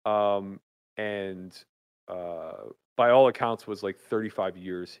 and by all accounts was like 35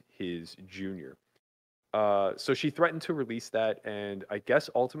 years his junior. So she threatened to release that, and I guess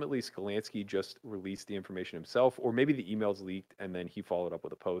ultimately Skalansky just released the information himself, or maybe the emails leaked, and then he followed up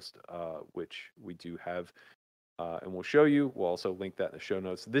with a post, which we do have, and we'll show you. We'll also link that in the show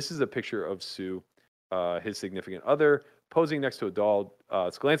notes. This is a picture of Sue, his significant other, posing next to a doll.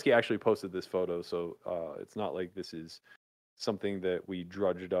 Skalansky actually posted this photo, so it's not like this is something that we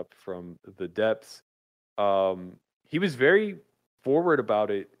drudged up from the depths. He was very forward about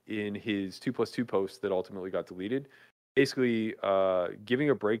it in his 2+2 post that ultimately got deleted, basically giving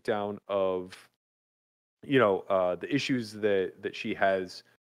a breakdown of the issues that she has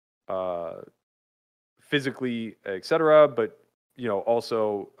physically, etc., but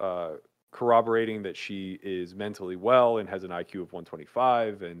also corroborating that she is mentally well and has an IQ of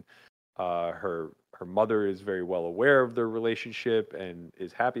 125, and her mother is very well aware of their relationship and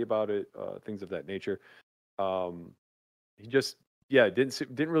is happy about it, things of that nature. He just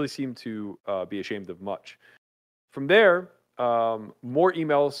didn't really seem to be ashamed of much. From there, more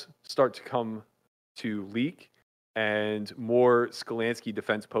emails start to come to leak, and more Skalansky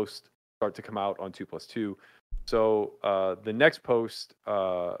defense posts start to come out on 2+2. So the next post,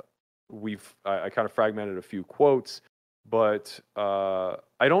 I kind of fragmented a few quotes, but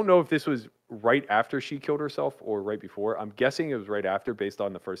I don't know if this was right after she killed herself or right before. I'm guessing it was right after, based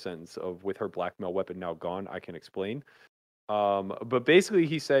on the first sentence of "with her blackmail weapon now gone, I can explain." But basically,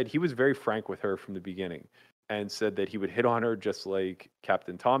 he said he was very frank with her from the beginning and said that he would hit on her just like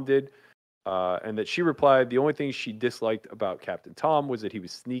Captain Tom did. And that she replied, the only thing she disliked about Captain Tom was that he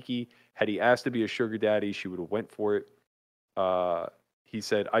was sneaky. Had he asked to be a sugar daddy, she would have went for it. He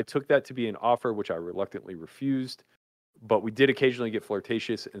said, I took that to be an offer, which I reluctantly refused. But we did occasionally get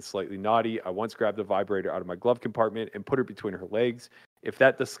flirtatious and slightly naughty. I once grabbed a vibrator out of my glove compartment and put it between her legs. If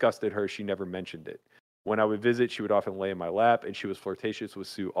that disgusted her, she never mentioned it. When I would visit, she would often lay in my lap, and she was flirtatious with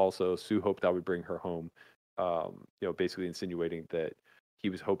Sue also. Sue hoped I would bring her home, basically insinuating that he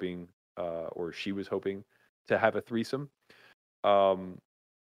was hoping or she was hoping to have a threesome.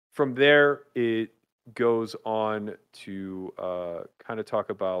 From there, it goes on to kind of talk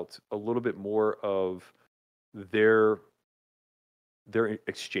about a little bit more of their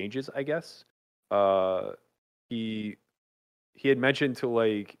exchanges, I guess. He had mentioned to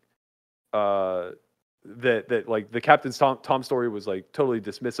like that like the Captain's Tom story was like totally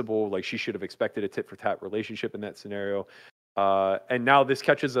dismissible. Like she should have expected a tit for tat relationship in that scenario. And now this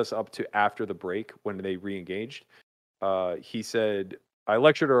catches us up to after the break when they re-engaged. He said, I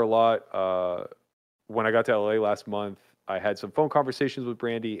lectured her a lot. When I got to LA last month, I had some phone conversations with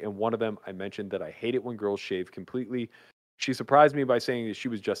Brandy, and one of them I mentioned that I hate it when girls shave completely. She surprised me by saying that she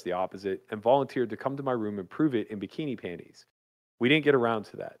was just the opposite and volunteered to come to my room and prove it in bikini panties. We didn't get around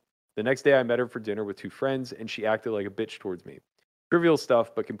to that. The next day I met her for dinner with 2 friends, and she acted like a bitch towards me. Trivial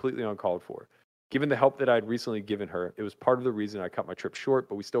stuff, but completely uncalled for. Given the help that I'd recently given her, it was part of the reason I cut my trip short,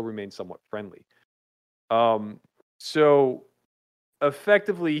 but we still remained somewhat friendly. So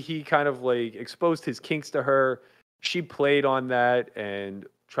effectively, he kind of like exposed his kinks to her. She played on that and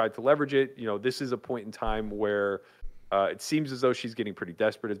tried to leverage it. You know, this is a point in time where it seems as though she's getting pretty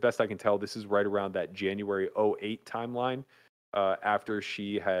desperate. As best I can tell, this is right around that January 2008 timeline, after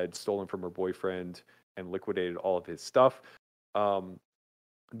she had stolen from her boyfriend and liquidated all of his stuff.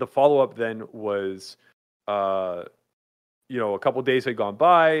 The follow-up then was, a couple days had gone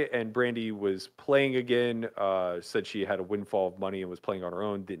by and Brandy was playing again, said she had a windfall of money and was playing on her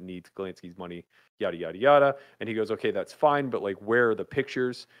own, didn't need Galansky's money, yada, yada, yada. And he goes, okay, that's fine, but like, where are the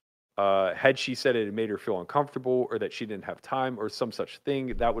pictures? Had she said it made her feel uncomfortable or that she didn't have time or some such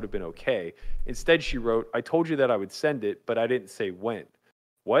thing, that would have been okay. Instead, she wrote, I told you that I would send it, but I didn't say when.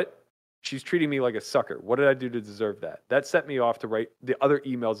 What? She's treating me like a sucker. What did I do to deserve that? That set me off to write the other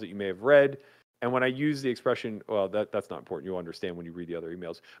emails that you may have read. And when I use the expression, well, that's not important. You'll understand when you read the other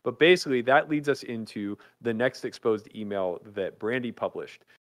emails. But basically, that leads us into the next exposed email that Brandy published.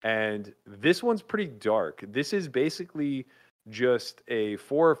 And this one's pretty dark. This is basically just a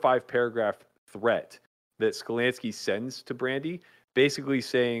 4 or 5 paragraph threat that Skalansky sends to Brandy, basically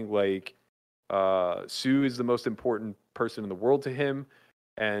saying, like, Sue is the most important person in the world to him,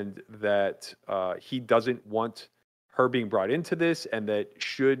 and that he doesn't want her being brought into this, and that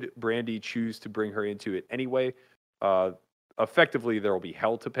should Brandy choose to bring her into it anyway, effectively there will be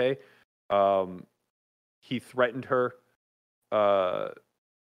hell to pay. He threatened her,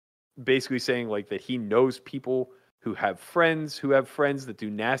 basically saying like that he knows people who have friends that do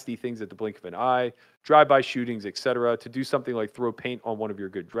nasty things at the blink of an eye, drive-by shootings, etc. To do something like throw paint on one of your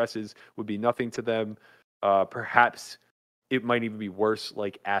good dresses would be nothing to them. Perhaps it might even be worse,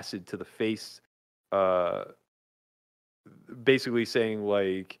 like acid to the face. Basically saying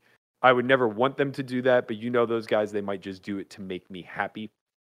like, I would never want them to do that, but you know those guys, they might just do it to make me happy.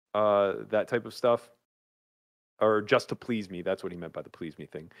 That type of stuff. Or just to please me. That's what he meant by the please me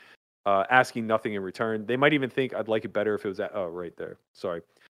thing. Asking nothing in return. They might even think I'd like it better if it was right there. Sorry.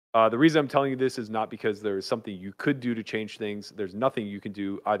 The reason I'm telling you this is not because there is something you could do to change things. There's nothing you can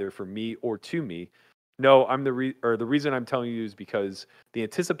do either for me or to me. No, the reason I'm telling you is because the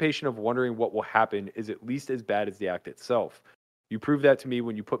anticipation of wondering what will happen is at least as bad as the act itself. You proved that to me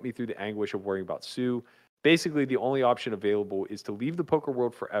when you put me through the anguish of worrying about Sue. Basically, the only option available is to leave the poker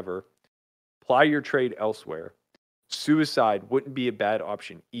world forever, ply your trade elsewhere. Suicide wouldn't be a bad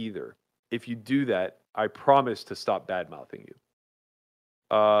option either. If you do that, I promise to stop bad-mouthing you.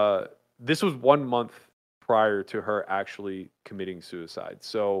 This was 1 month prior to her actually committing suicide.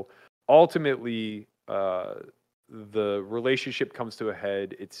 So ultimately, the relationship comes to a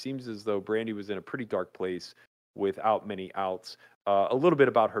head. It seems as though Brandy was in a pretty dark place without many outs. A little bit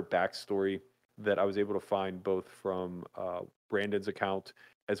about her backstory that I was able to find both from Brandon's account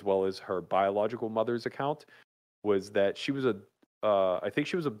as well as her biological mother's account was that she was I think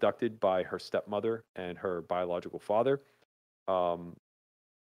she was abducted by her stepmother and her biological father,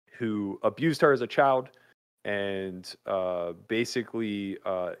 who abused her as a child and basically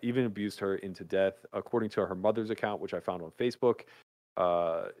even abused her into death. According to her mother's account, which I found on Facebook,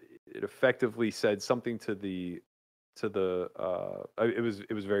 it effectively said something to the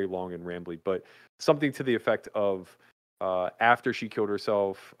it was very long and rambly, but something to the effect of After she killed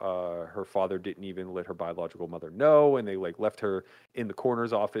herself, her father didn't even let her biological mother know, and they like left her in the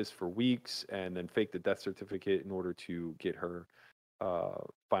coroner's office for weeks, and then faked the death certificate in order to get her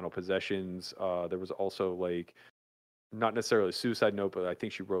final possessions. There was also like not necessarily a suicide note, but I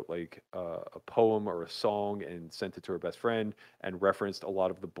think she wrote like a poem or a song and sent it to her best friend, and referenced a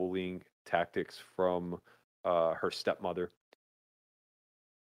lot of the bullying tactics from her stepmother.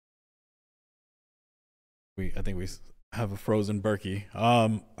 I think we have a frozen Berkey.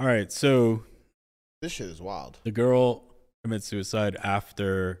 All right, so this shit is wild. The girl commits suicide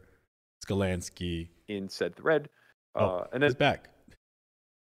after Skalansky in said thread. And then he's back.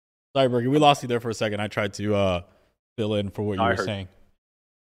 Sorry, Berkey, we lost you there for a second. I tried to fill in for what you were saying.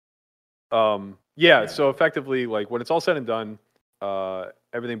 Yeah, so effectively, like when it's all said and done,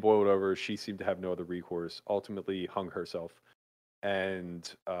 everything boiled over. She seemed to have no other recourse. Ultimately, hung herself,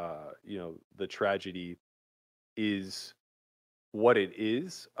 and the tragedy is what it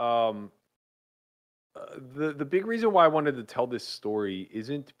is. The big reason why I wanted to tell this story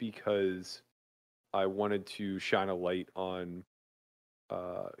isn't because I wanted to shine a light on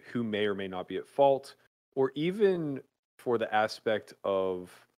who may or may not be at fault, or even for the aspect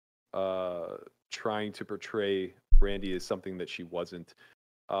of trying to portray Brandy as something that she wasn't.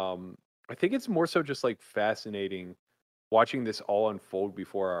 I think it's more so just like fascinating watching this all unfold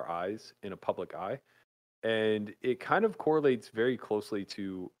before our eyes in a public eye. And it kind of correlates very closely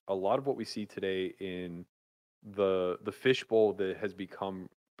to a lot of what we see today in the fishbowl that has become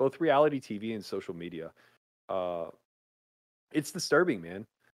both reality TV and social media. It's disturbing, man.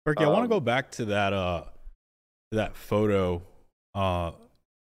 Berkey, I want to go back to that photo.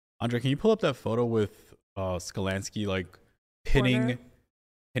 Andre, can you pull up that photo with Skalansky like pinning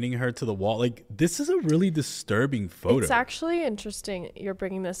her to the wall? Like, this is a really disturbing photo. It's actually interesting you're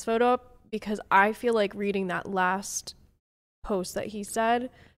bringing this photo up, because I feel like reading that last post that he said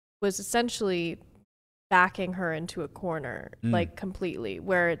was essentially backing her into a corner, like completely,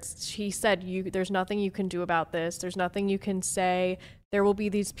 where he said, there's nothing you can do about this. There's nothing you can say. There will be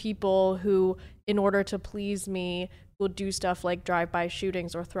these people who, in order to please me, will do stuff like drive-by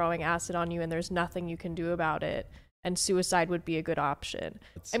shootings or throwing acid on you, and there's nothing you can do about it. And suicide would be a good option.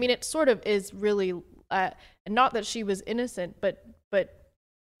 I mean, it sort of is really, not that she was innocent, but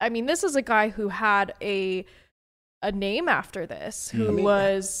I mean, this is a guy who had a name after this, who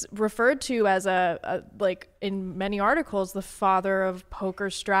was referred to as a like in many articles, the father of poker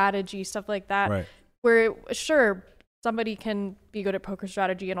strategy, stuff like that. Right. Where sure, somebody can be good at poker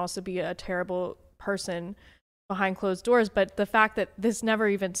strategy and also be a terrible person behind closed doors, but the fact that this never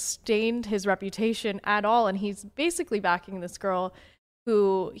even stained his reputation at all, and he's basically backing this girl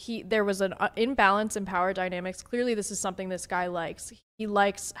who there was an imbalance in power dynamics. Clearly this is something this guy likes. He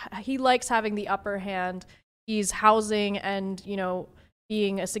likes having the upper hand. He's housing and,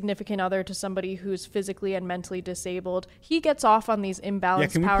 being a significant other to somebody who's physically and mentally disabled. He gets off on these imbalanced power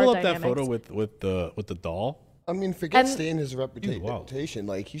dynamics. Yeah, can we pull up that photo with the doll? I mean, forget staying his reputation.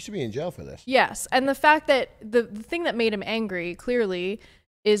 Like, he should be in jail for this. Yes, and the fact that the thing that made him angry, clearly,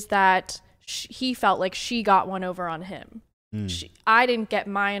 is that he felt like she got one over on him. I didn't get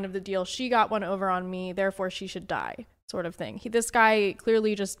my end of the deal. She got one over on me, therefore she should die, sort of thing. This guy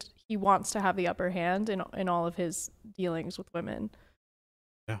clearly he wants to have the upper hand in all of his dealings with women.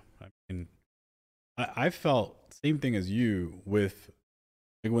 Yeah, I mean, I felt same thing as you with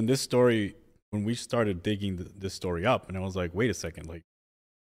like when we started digging this story up, and I was like, wait a second, like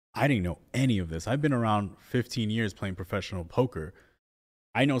I didn't know any of this. I've been around 15 years playing professional poker.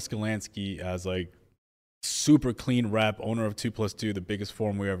 I know Skalansky as like super clean rep, owner of 2+2, the biggest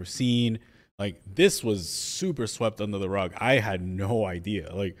forum we've ever seen. Like, this was super swept under the rug. I had no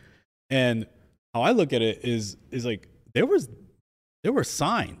idea. Like, and how I look at it is like there were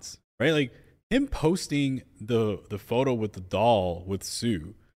signs, right? Like him posting the photo with the doll with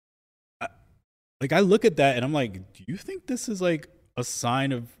Sue. I look at that and I'm like, do you think this is like a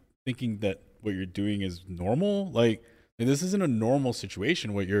sign of thinking that what you're doing is normal? Like this isn't a normal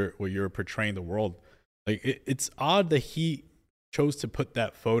situation where you're portraying the world. Like it's odd that he chose to put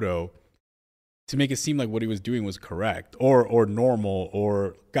that photo to make it seem like what he was doing was correct or normal,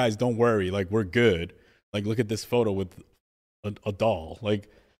 or guys, don't worry, like we're good. Like look at this photo with a doll. Like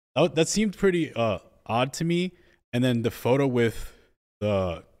that seemed pretty odd to me. And then the photo with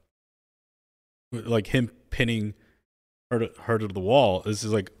like him pinning her to the wall is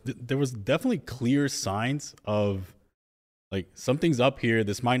just like there was definitely clear signs of like something's up here.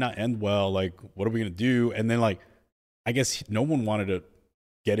 This might not end well. Like, what are we gonna do? And then like, I guess no one wanted to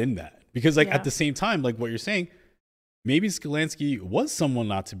get in that because like at the same time, like what you're saying, maybe Sklansky was someone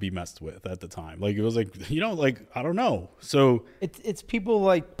not to be messed with at the time. Like it was like, like I don't know. So it's people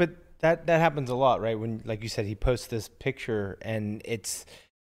like, but that happens a lot, right? When, like you said, he posts this picture and it's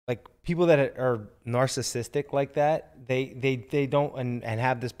like people that are narcissistic like that, they don't and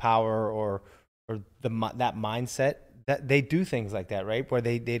have this power or that mindset that they do things like that, right? Where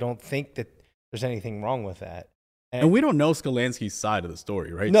they don't think that there's anything wrong with that. And we don't know Skalansky's side of the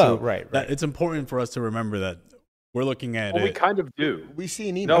story, right? No, so right. It's important for us to remember that we're looking at we kind of do. We see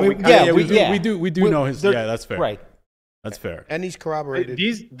an email. No, we do know his. Yeah, that's fair. Right. That's fair. And he's corroborated.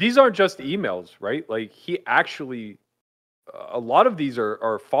 These aren't just emails, right? Like he actually, a lot of these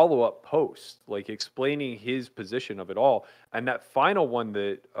are follow-up posts, like explaining his position of it all. And that final one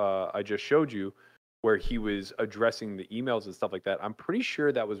that I just showed you, where he was addressing the emails and stuff like that, I'm pretty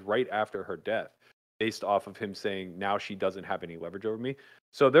sure that was right after her death, based off of him saying now she doesn't have any leverage over me.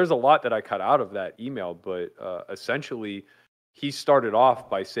 So there's a lot that I cut out of that email, but essentially he started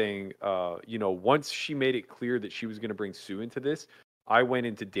off by saying, once she made it clear that she was going to bring Sue into this, I went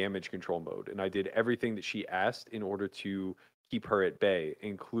into damage control mode and I did everything that she asked in order to keep her at bay,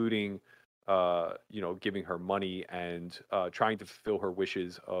 including, giving her money and trying to fulfill her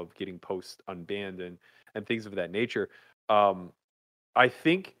wishes of getting posts unbanned and things of that nature. I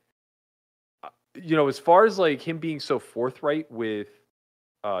think, as far as like him being so forthright with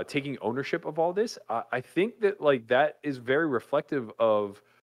taking ownership of all this, I think that like that is very reflective of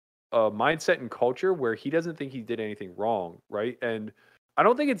a mindset and culture where he doesn't think he did anything wrong, right? And I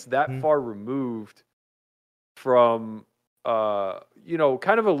don't think it's that far removed from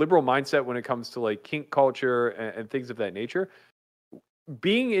kind of a liberal mindset when it comes to like kink culture and things of that nature.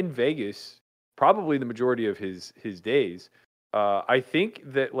 Being in Vegas, probably the majority of his days, I think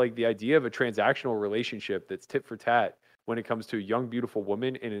that like the idea of a transactional relationship that's tit for tat when it comes to a young, beautiful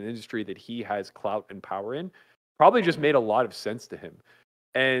woman in an industry that he has clout and power in, probably just made a lot of sense to him.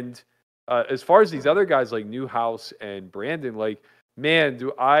 And as far as these other guys like Newhouse and Brandon, like, man,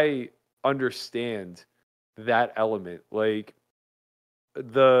 do I understand that element. Like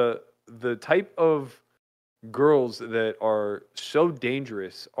the type of girls that are so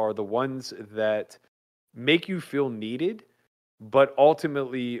dangerous are the ones that make you feel needed, but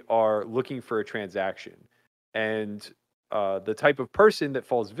ultimately are looking for a transaction. And the type of person that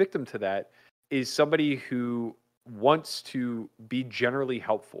falls victim to that is somebody who wants to be generally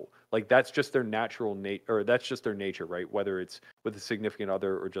helpful. Like that's just their natural nature, or that's just their nature, right? Whether it's with a significant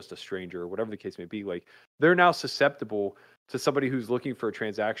other or just a stranger or whatever the case may be, like they're now susceptible to somebody who's looking for a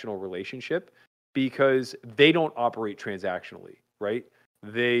transactional relationship because they don't operate transactionally, right?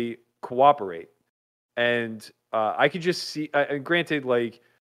 They cooperate. And I could just see, and granted, like,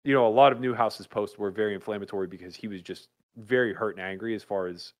 a lot of Newhouse's posts were very inflammatory because he was just very hurt and angry as far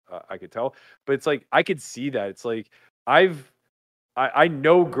as I could tell. But it's like, I could see that. It's like, I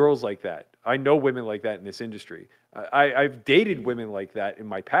know girls like that. I know women like that in this industry. I've dated women like that in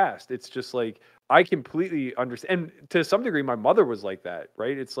my past. It's just like, I completely understand. And to some degree, my mother was like that,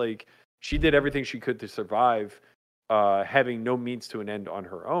 right? It's like, she did everything she could to survive, having no means to an end on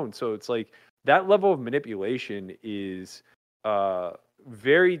her own. So it's like, that level of manipulation is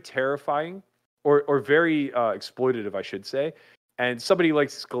very terrifying or very exploitative, I should say. And somebody like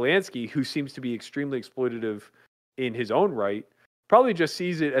Skalansky, who seems to be extremely exploitative in his own right, probably just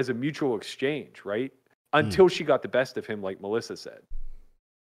sees it as a mutual exchange, right? Until she got the best of him, like Melissa said.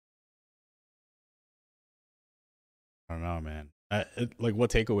 I don't know, man. Like, what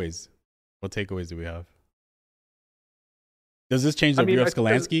takeaways? What takeaways do we have? Does this change the view of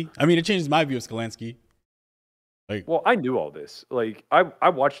Skalansky? I mean, it changes my view of Skalansky. Like, well, I knew all this. Like, I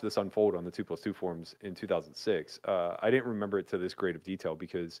watched this unfold on the 2+2 forums in 2006. I didn't remember it to this great of detail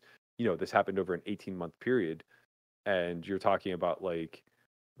because, this happened over an 18-month period. And you're talking about, like,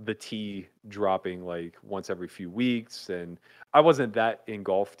 the tea dropping, like, once every few weeks. And I wasn't that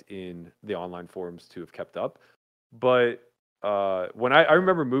engulfed in the online forums to have kept up. But when I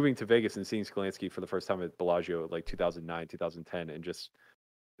remember moving to Vegas and seeing Skalansky for the first time at Bellagio, like 2009, 2010, and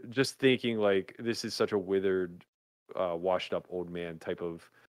just thinking like this is such a withered, washed up old man type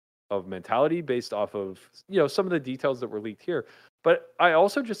of mentality based off of some of the details that were leaked here. But I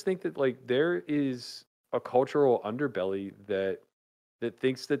also just think that like there is a cultural underbelly that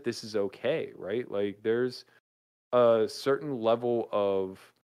thinks that this is okay, right? Like there's a certain level of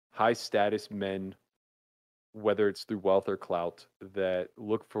high status men, whether it's through wealth or clout, that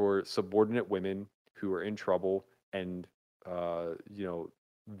look for subordinate women who are in trouble and,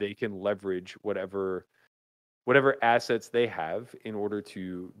 they can leverage whatever assets they have in order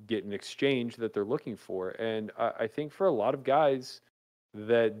to get an exchange that they're looking for. And I think for a lot of guys,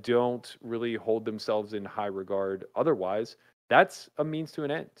 that don't really hold themselves in high regard otherwise, that's a means to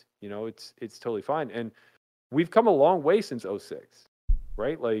an end. You know, it's totally fine. And we've come a long way since 06,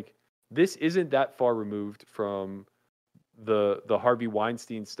 right? Like, this isn't that far removed from the Harvey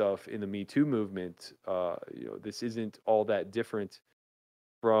Weinstein stuff in the Me Too movement. You know, this isn't all that different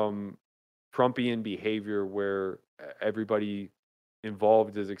from Trumpian behavior where everybody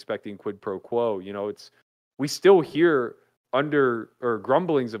involved is expecting quid pro quo. You know, we still hear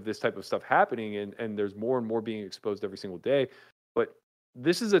grumblings of this type of stuff happening, and there's more and more being exposed every single day. But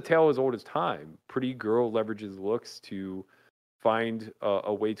this is a tale as old as time. Pretty girl leverages looks to find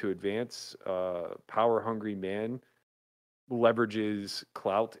a way to advance. Power hungry man leverages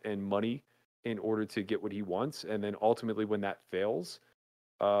clout and money in order to get what he wants, and then ultimately, when that fails,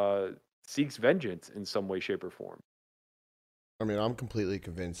 seeks vengeance in some way, shape, or form. I mean, I'm completely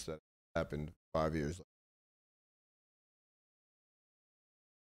convinced that it happened 5 years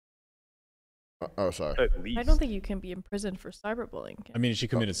later. Oh, sorry. I don't think you can be imprisoned for cyberbullying. I mean, she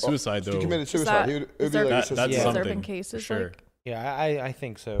committed suicide, though. She committed suicide. Is there that's something. there been cases Sure. like? Yeah, I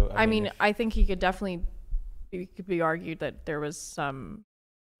think so. I mean, I think he could definitely. It could be argued that there was some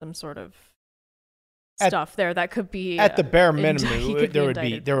sort of stuff there that could be at the bare minimum there would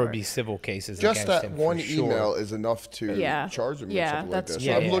for. be civil cases. Just against that him one for sure. email is enough to charge him with something like this.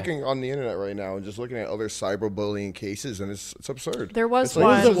 I'm looking on the internet right now and just looking at other cyberbullying cases, and it's absurd. There was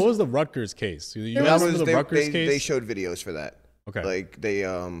one. What was the Rutgers case? They showed videos for that. Okay. Like they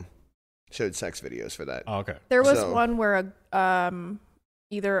showed sex videos for that. Oh, okay. There was one where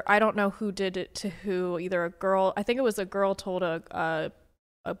either I don't know who did it to who. Either a girl, I think it was a girl, told a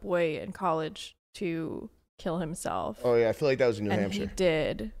boy in college to kill himself. Oh yeah, I feel like that was in New Hampshire. He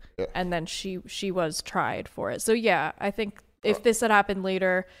did, and then she was tried for it. So yeah, I think if this had happened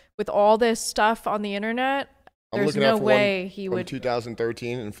later with all this stuff on the internet, there's no way he would.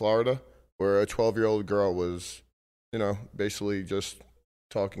 2013 in Florida, where a 12-year-old girl was, basically just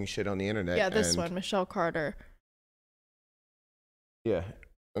talking shit on the internet. Yeah, this one, Michelle Carter. Yeah,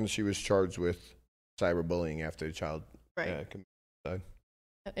 and she was charged with cyberbullying after the child committed suicide.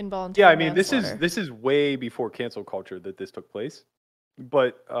 Involuntary. Yeah, I mean, this is way before cancel culture that this took place,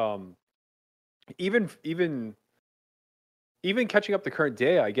 but even catching up to current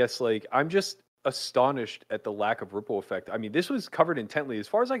day, I guess, like, I'm just astonished at the lack of ripple effect. I mean, this was covered intently, as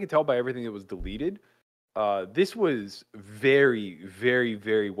far as I could tell by everything that was deleted. This was very, very,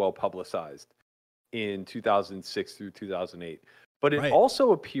 very well publicized in 2006 through 2008. But it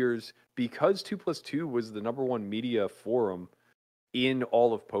also appears, because 2+2 was the #1 media forum in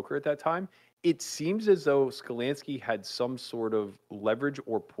all of poker at that time, it seems as though Skalansky had some sort of leverage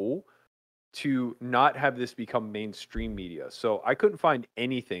or pull to not have this become mainstream media. So I couldn't find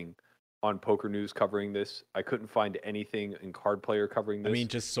anything on Poker News covering this. I couldn't find anything in Card Player covering this. I mean,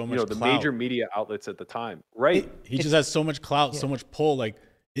 just so much clout. The major media outlets at the time. Right. He just has so much clout, so much pull. Like,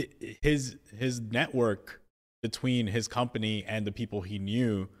 his network between his company and the people he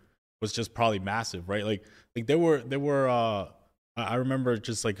knew was just probably massive, right? Like there were I remember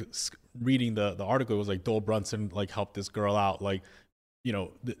just like reading the article. It was like Dole Brunson like helped this girl out. Like,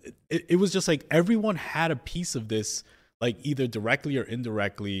 it was just like everyone had a piece of this, like either directly or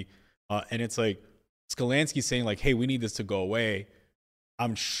indirectly. And it's like Skalansky saying like, "Hey, we need this to go away."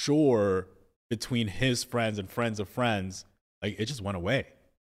 I'm sure between his friends and friends of friends, like it just went away.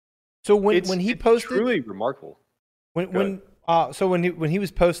 So when he posted, truly remarkable. When he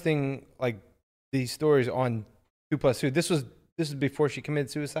was posting like these stories on 2+2, this was before she committed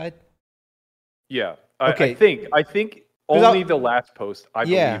suicide. Yeah. Okay. I think only the last post I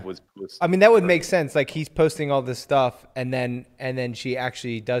believe was. I mean, that would make sense. Like, he's posting all this stuff, and then she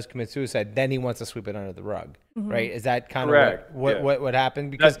actually does commit suicide. Then he wants to sweep it under the rug, right? Is that kind of what happened?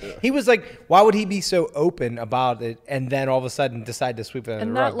 Because he was like, why would he be so open about it, and then all of a sudden decide to sweep it under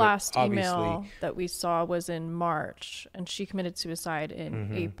the rug? And that last email that we saw was in March, and she committed suicide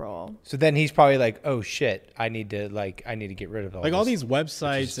in April. So then he's probably like, oh shit, I need to get rid of all like this. All these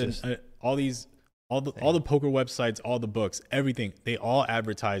websites and all the poker websites, all the books, everything, they all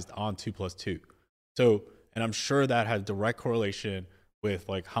advertised on 2+2. So, and I'm sure that had direct correlation with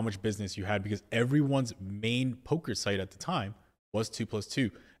like how much business you had, because everyone's main poker site at the time was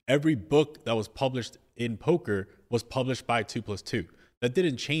 2+2. Every book that was published in poker was published by 2+2. That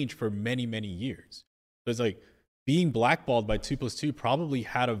didn't change for many, many years. So it's like being blackballed by 2+2 probably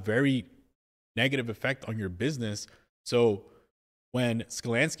had a very negative effect on your business. So when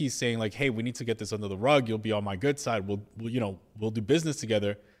Skalansky's saying like, "Hey, we need to get this under the rug. You'll be on my good side. We'll do business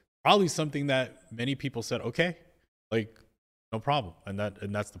together." Probably something that many people said, "Okay, like no problem," and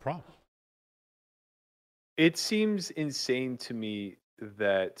that's the problem. It seems insane to me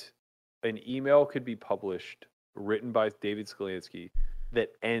that an email could be published written by David Sklansky that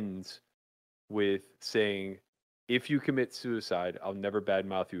ends with saying, if you commit suicide, I'll never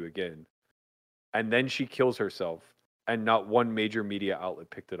badmouth you again. And then she kills herself, and not one major media outlet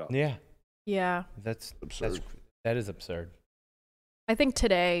picked it up. Yeah. Yeah. That's absurd. That is absurd. I think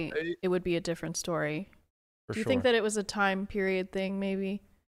today it would be a different story. For Do you sure. think that it was a time period thing, maybe?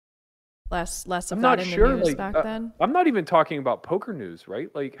 Less of I'm that not in sure. the news Like, back then? I'm not even talking about poker news,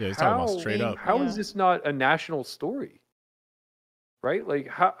 right? Like, Yeah, he's talking about straight up. How is Yeah. this not a national story? Right? Like,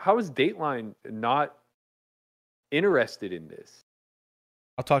 how is Dateline not interested in this?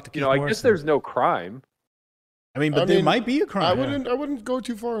 I'll talk to Keith I guess Morrison. there's no crime. I mean, but there might be a crime. I wouldn't go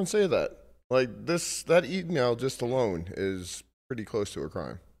too far and say that. Like that email just alone is pretty close to a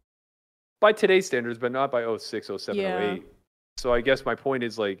crime. By today's standards, but not by 06, 07, Yeah. 08. So I guess my point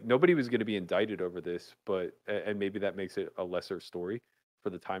is, like, nobody was going to be indicted over this, and maybe that makes it a lesser story for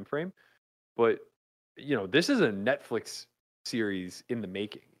the time frame. But this is a Netflix series in the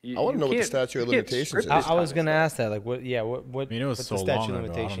making. I want to know what the statute of limitations is. I was going to ask that. Like, what? Yeah, what? I mean, it was what's so the statute long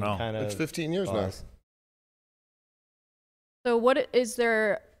of ago, I limitation don't know. kind of? It's 15 years now. So what is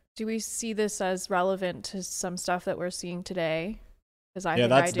there? Do we see this as relevant to some stuff that we're seeing today? Because I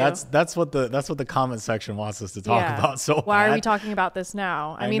think I do. That's what the comment section wants us to talk about. So why are we talking about this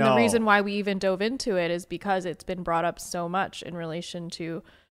now? I mean, know. the reason why we even dove into it is because it's been brought up so much in relation to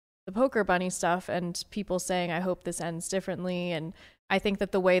the Poker Bunny stuff and people saying, I hope this ends differently. And I think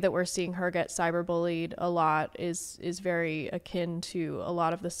that the way that we're seeing her get cyberbullied a lot is very akin to a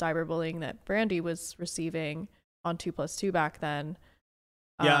lot of the cyberbullying that Brandy was receiving on 2+2 back then.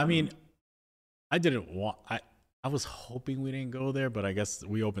 Yeah, I mean, I was hoping we didn't go there, but I guess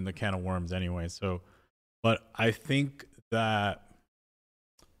we opened the can of worms anyway. So, but I think that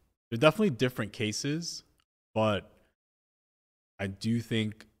there's definitely different cases, but I do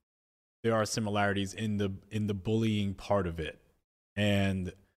think there are similarities in the bullying part of it,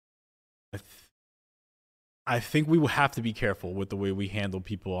 and I think we will have to be careful with the way we handle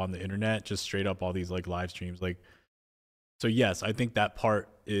people on the internet, just straight up all these like live streams, like. So yes, I think that part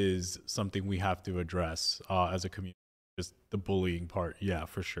is something we have to address as a community. Just the bullying part, yeah,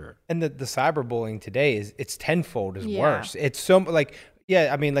 for sure. And the cyberbullying today it's tenfold as worse. It's so like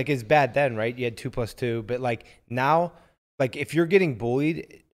I mean, like it's bad then, right? You had 2+2, but like now, like if you're getting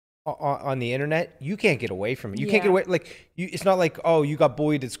bullied on the internet, you can't get away from it. You can't get away. Like it's not like, oh, you got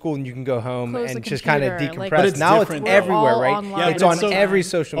bullied at school and you can go home and just kind of decompress. But it's now different, it's everywhere, right? Online. Yeah, it's on every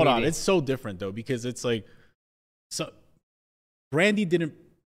social media. Hold on, it's so different though because it's like Brandy didn't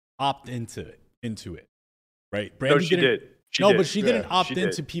opt into it, right? Brandy she did. But she didn't opt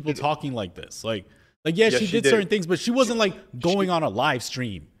into people talking like this. Like she did certain things, but she wasn't like going on a live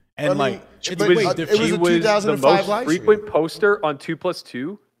stream and it was a 2005 the most frequent poster on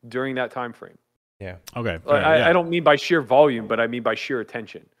 2+2 during that time frame. Yeah. Okay. I don't mean by sheer volume, but I mean by sheer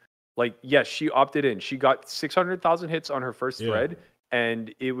attention. Like, yes, she opted in. She got 600,000 hits on her first thread,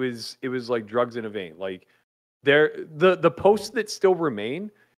 and it was like drugs in a vein. Like, the posts that still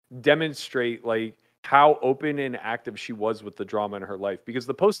remain demonstrate like how open and active she was with the drama in her life, because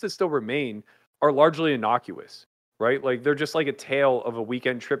the posts that still remain are largely innocuous, right? Like they're just like a tale of a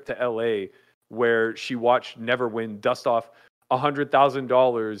weekend trip to LA where she watched Neverwin dust off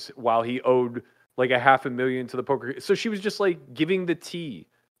 $100,000 while he owed like $500,000 to the poker. So she was just like giving the tea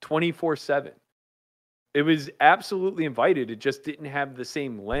 24/7. It was absolutely invited. It just didn't have the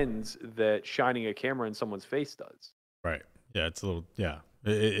same lens that shining a camera in someone's face does. Right. Yeah, it's a little,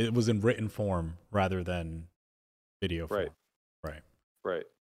 It was in written form rather than video form. Right.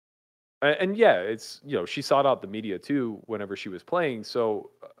 And it's, she sought out the media too whenever she was playing. So,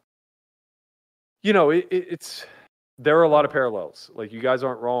 it's, there are a lot of parallels. Like, you guys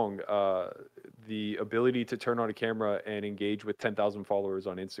aren't wrong. The ability to turn on a camera and engage with 10,000 followers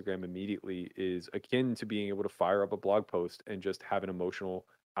on Instagram immediately is akin to being able to fire up a blog post and just have an emotional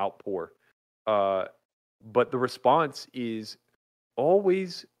outpour. But the response is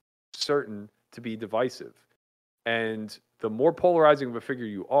always certain to be divisive. And the more polarizing of a figure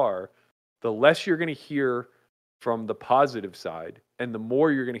you are, the less you're going to hear from the positive side and the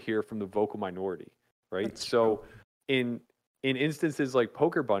more you're going to hear from the vocal minority, right? That's so true. In instances like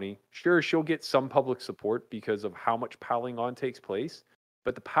Poker Bunny, sure, she'll get some public support because of how much piling on takes place,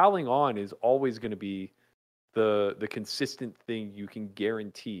 but the piling on is always going to be the consistent thing you can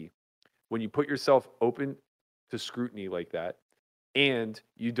guarantee when you put yourself open to scrutiny like that and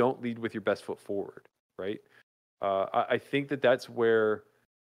you don't lead with your best foot forward, right? I think that's where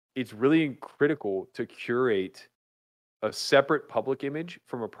it's really critical to curate a separate public image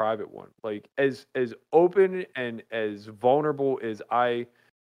from a private one. Like as open and as vulnerable as I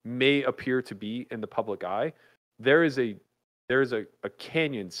may appear to be in the public eye, there is a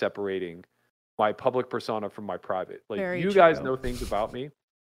canyon separating my public persona from my private. Like Very you true. Guys know things about me.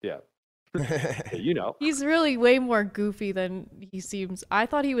 Yeah. Yeah, you know. He's really way more goofy than he seems. I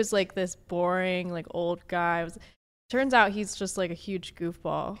thought he was like this boring, like old guy. Turns out he's just like a huge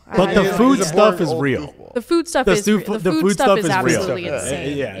goofball. But the food stuff is real. Goofball. The food stuff is real. The food stuff is absolutely real.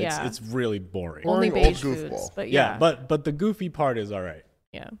 insane. Yeah, it's really boring. Only beige foods, but yeah. But the goofy part is all right.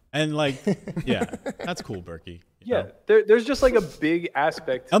 Yeah. And like, yeah, that's cool, Berkey. Yeah, there's just like a big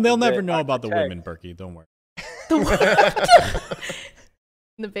aspect. And they'll never know about the women, Berkey. Don't worry. The what?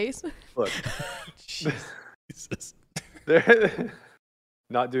 In the basement? Look. Jesus. They're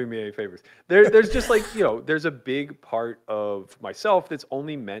not doing me any favors. There's just like, there's a big part of myself that's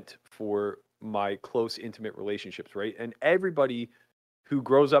only meant for my close, intimate relationships, right? And everybody who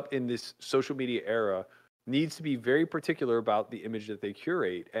grows up in this social media era needs to be very particular about the image that they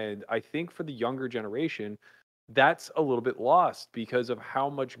curate. And I think for the younger generation, that's a little bit lost because of how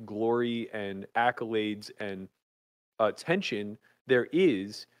much glory and accolades and attention there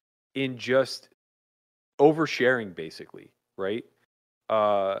is in just oversharing, basically, right?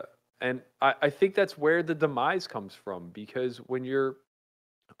 And I think that's where the demise comes from, because when you're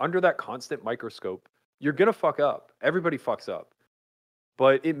under that constant microscope, you're gonna fuck up. Everybody fucks up,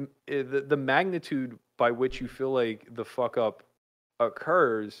 but the magnitude by which you feel like the fuck up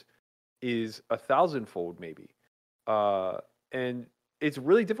occurs is 1,000-fold, maybe. And it's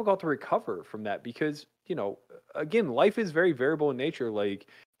really difficult to recover from that because, again, life is very variable in nature. Like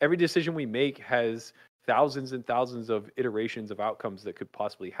every decision we make has thousands and thousands of iterations of outcomes that could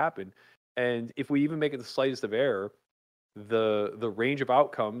possibly happen. And if we even make it the slightest of error, the range of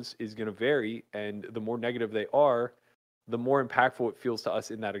outcomes is going to vary. And the more negative they are, the more impactful it feels to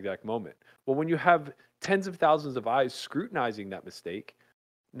us in that exact moment. Well, when you have tens of thousands of eyes scrutinizing that mistake,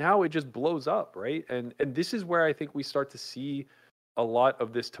 now it just blows up, right? And this is where I think we start to see a lot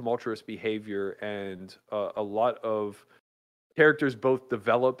of this tumultuous behavior and a lot of characters both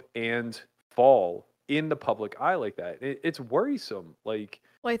develop and fall in the public eye like that. It's worrisome. Like,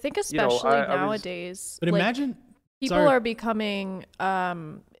 well, I think especially nowadays. But imagine people are becoming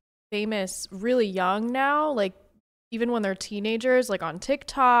famous really young now. Like even when they're teenagers, like on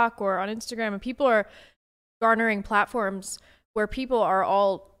TikTok or on Instagram, and people are garnering platforms where people are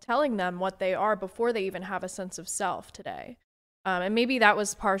all telling them what they are before they even have a sense of self today. And maybe that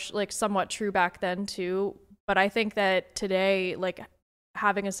was somewhat true back then too. But I think that today, like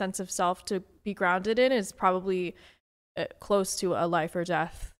having a sense of self to be grounded in is probably close to a life or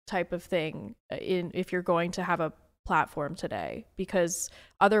death type of thing if you're going to have a platform today, because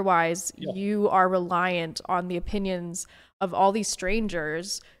otherwise you are reliant on the opinions of all these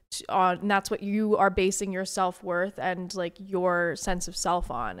strangers and that's what you are basing your self-worth and like your sense of self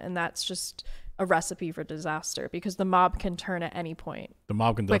on, and that's just a recipe for disaster because the mob can turn at any point. The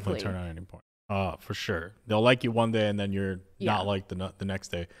mob can definitely turn at any point. For sure. They'll like you one day and then you're not like the next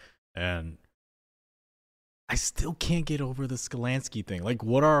day. And I still can't get over the Skalansky thing. Like,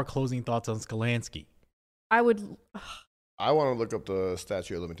 what are our closing thoughts on Skalansky? I want to look up the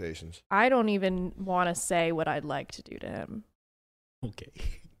statute of limitations. I don't even want to say what I'd like to do to him. Okay.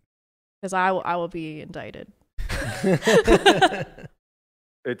 Because I will be indicted.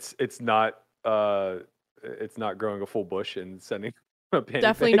 It's not growing a full bush and sending a panic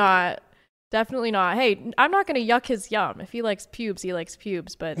Definitely bag. not. Definitely not. Hey, I'm not going to yuck his yum. If he likes pubes, he likes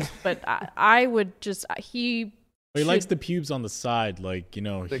pubes. But I would just he likes the pubes on the side, like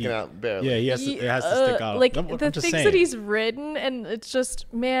sticking out barely. Yeah, it has to stick out. Like the things that he's written, and it's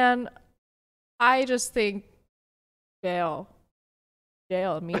just, man, I just think jail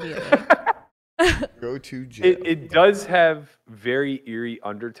immediately. Go to jail. It does have very eerie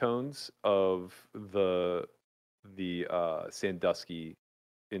undertones of the Sandusky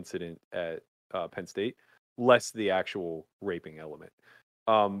incident at Penn State, less the actual raping element.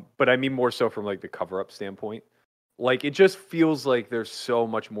 But I mean more so from like the cover-up standpoint. Like it just feels like there's so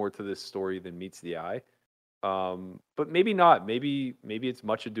much more to this story than meets the eye. But maybe not. Maybe it's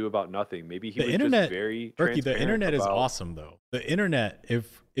much ado about nothing. Maybe he was just very transparent. The internet is awesome though. The internet,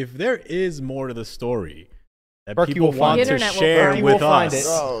 if there is more to the story that people want to share with us.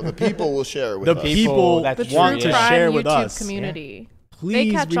 Oh, the people will share with us. The people want to share with us. Community.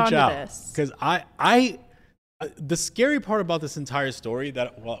 Please reach out. Because I the scary part about this entire story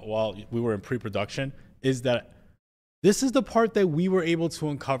that while we were in pre-production is that this is the part that we were able to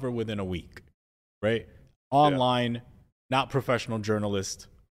uncover within a week, right? Online, not professional journalist,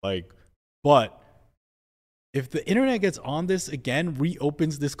 but if the internet gets on this again,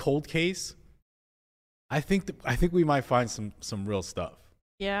 reopens this cold case, I think we might find some real stuff.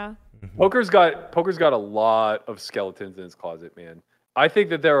 Yeah. Poker's got a lot of skeletons in his closet, man. I think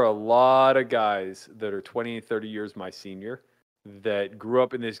that there are a lot of guys that are 20 and 30 years my senior that grew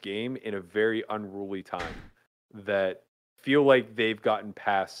up in this game in a very unruly time that feel like they've gotten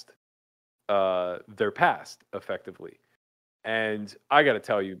past their past effectively. And I got to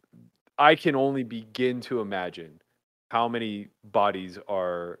tell you, I can only begin to imagine how many bodies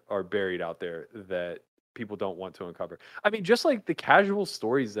are buried out there that people don't want to uncover. I mean, just like the casual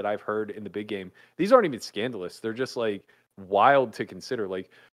stories that I've heard in the big game, these aren't even scandalous. They're just like wild to consider. Like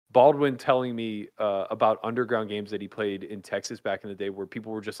Baldwin telling me about underground games that he played in Texas back in the day where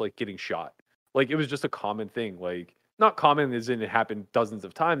people were just like getting shot. Like it was just a common thing. Like not common as in it happened dozens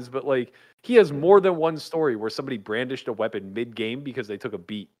of times, but like he has more than one story where somebody brandished a weapon mid-game because they took a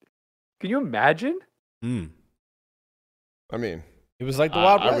beat. Can you imagine? I mean, it was like the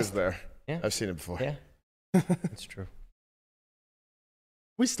Wild West. I was there. Yeah. I've seen it before. Yeah. It's true.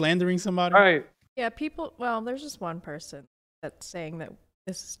 We slandering somebody? All right. Yeah, well, there's just one person that's saying that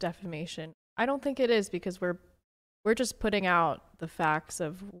this is defamation. I don't think it is because we're just putting out the facts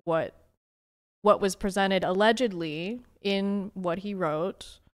of what was presented allegedly in what he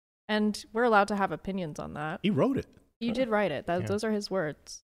wrote, and we're allowed to have opinions on that. He wrote it. He did write it. Those are his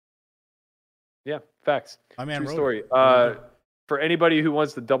words. Yeah, facts. My man True wrote story. For anybody who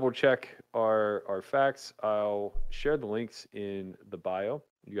wants to double check our facts, I'll share the links in the bio.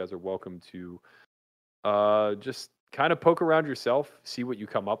 You guys are welcome to just kind of poke around yourself, see what you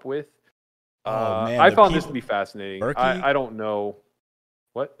come up with. Man, I found this to be fascinating. Berkey, I don't know.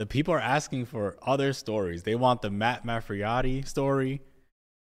 What? The people are asking for other stories. They want the Matt Mafriotti story.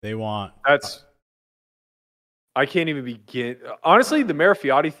 They want... I can't even begin. Honestly, the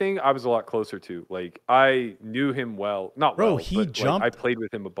Mafriotti thing, I was a lot closer to. Like, I knew him well. Not Bro, well, he but jumped. Like, I played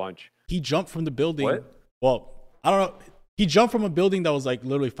with him a bunch. He jumped from the building. What? Well, I don't know. He jumped from a building that was like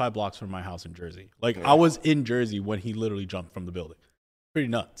literally 5 blocks from my house in Jersey. Like, I was in Jersey when he literally jumped from the building. Pretty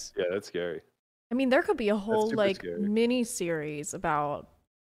nuts. Yeah, that's scary. I mean, there could be a whole like scary. mini series about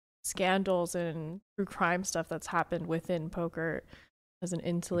scandals and true crime stuff that's happened within poker as an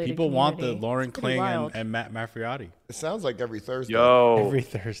insulated People community. want the Lauren Kling and Matt Mafriotti. It sounds like every Thursday. Every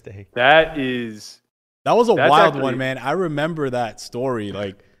Thursday. That was a wild one, man. I remember that story.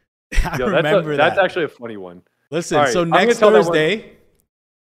 Like, that's actually a funny one. Listen, right, so next Thursday.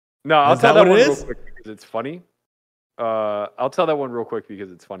 No, I'll tell that one real quick because it's funny. I'll tell that one real quick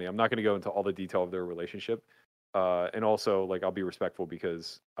because it's funny. I'm not going to go into all the detail of their relationship. And also, like, I'll be respectful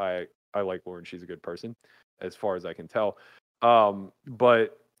because I like Lauren. She's a good person, as far as I can tell.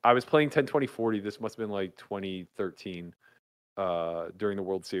 But I was playing 10-20-40. This must have been like 2013 during the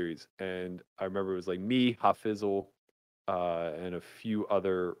World Series. And I remember it was like me, Hafizzle, and a few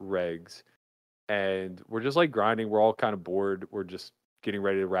other regs. And we're just like grinding. We're all kind of bored. We're just getting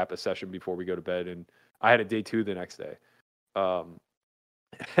ready to wrap a session before we go to bed. And I had a day 2 the next day.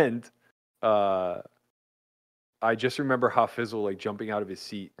 I just remember Hafizzle like jumping out of his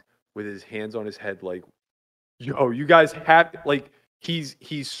seat with his hands on his head like, yo, you guys have like he's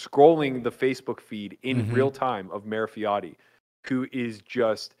scrolling the Facebook feed in real time of Mafriotti, who is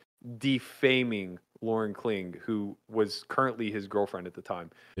just defaming Lauren Kling, who was currently his girlfriend at the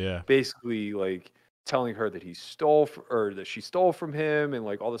time. Yeah. Basically like telling her that that she stole from him and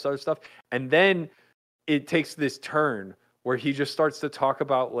like all this other stuff. And then it takes this turn where he just starts to talk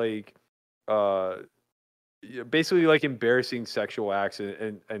about like basically like embarrassing sexual acts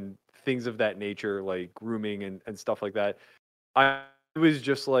and things of that nature, like grooming and stuff like that. It was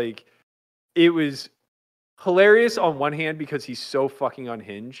just like, it was hilarious on one hand because he's so fucking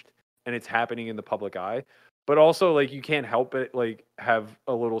unhinged and it's happening in the public eye, but also like you can't help but like have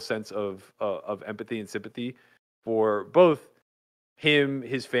a little sense of empathy and sympathy for both him,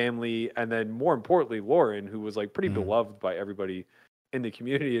 his family, and then more importantly Lauren, who was like pretty beloved by everybody in the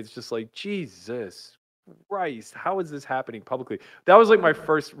community. It's just like, Jesus Christ, how is this happening publicly? That was like my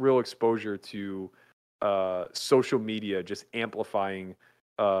first real exposure to social media just amplifying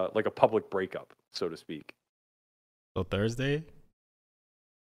like a public breakup, so to speak. So Thursday?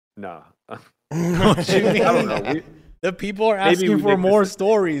 Nah. I don't know. The people are asking for more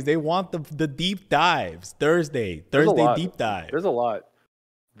stories. They want the deep dives. Thursday deep dive. There's a lot.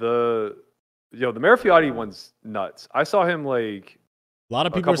 The Mafriotti one's nuts. I saw him like a lot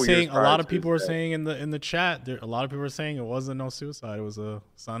of people are saying in the chat. A lot of people are saying it wasn't no suicide. It was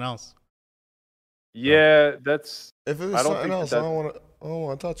something else. Yeah, that's. If it was something else, I don't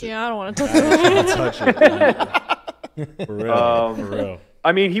want to touch it. Yeah, I don't want to touch it. For real. For real.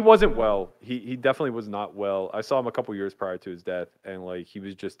 I mean, he wasn't well. He definitely was not well. I saw him a couple years prior to his death, and like he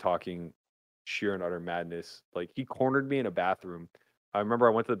was just talking sheer and utter madness. Like he cornered me in a bathroom. I remember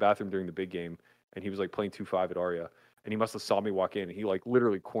I went to the bathroom during the big game, and he was like playing 2-5 at Aria, and he must have saw me walk in, and he like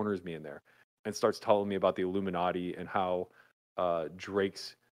literally corners me in there, and starts telling me about the Illuminati and how Drake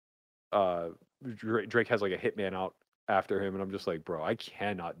has like a hitman out after him, and I'm just like, bro, I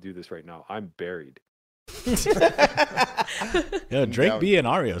cannot do this right now. I'm buried. Yeah, Drake be in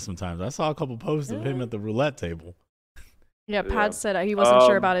Aria sometimes. I saw a couple posts of him at the roulette table. Yeah, Pad said he wasn't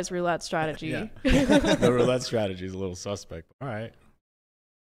sure about his roulette strategy. Yeah. The roulette strategy is a little suspect. All right.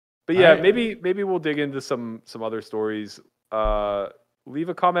 But yeah, maybe we'll dig into some other stories. Leave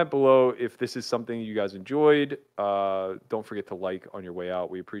a comment below if this is something you guys enjoyed. Don't forget to like on your way out.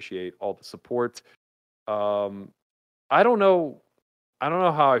 We appreciate all the support. I don't know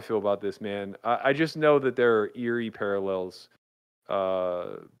how I feel about this, man. I just know that there are eerie parallels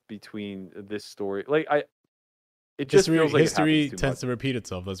between this story. Like it just feels like history tends to repeat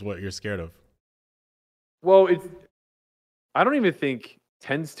itself. That's what you're scared of. Well, I don't even think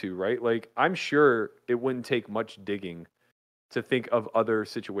tends to, right? Like I'm sure it wouldn't take much digging to think of other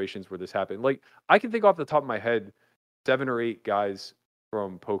situations where this happened. Like I can think off the top of my head 7 or 8 guys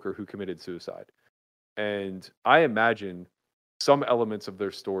from poker who committed suicide. And I imagine some elements of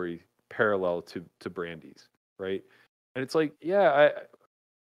their story parallel to Brandy's, right? And it's like, yeah,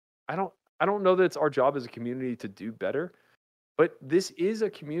 I don't know that it's our job as a community to do better, but this is a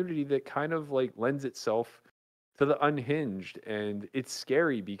community that kind of like lends itself to the unhinged, and it's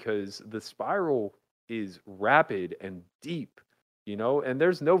scary because the spiral is rapid and deep, you know, and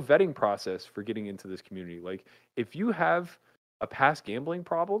there's no vetting process for getting into this community. Like if you have a past gambling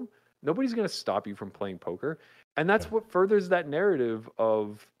problem, nobody's going to stop you from playing poker. And that's what furthers that narrative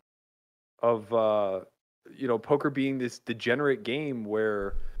of you know, poker being this degenerate game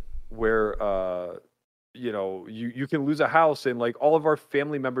where you know, you can lose a house, and like all of our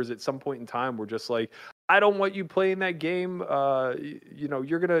family members at some point in time were just like, I don't want you playing that game. You know,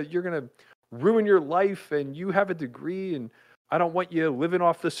 you're gonna ruin your life, and you have a degree, and I don't want you living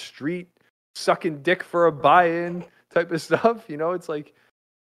off the street sucking dick for a buy-in type of stuff. You know, it's like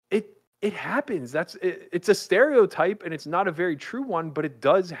it happens. It's a stereotype, and it's not a very true one, but it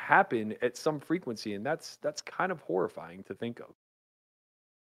does happen at some frequency, and that's kind of horrifying to think of.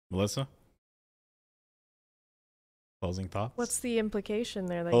 Melissa, closing thoughts? What's the implication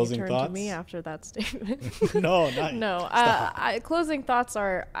there that you turned to me after that statement? No. Closing thoughts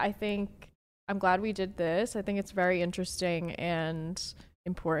are, I think I'm glad we did this. I think it's very interesting and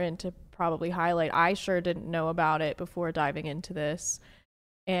important to probably highlight. I sure didn't know about it before diving into this.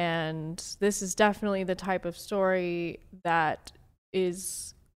 And this is definitely the type of story that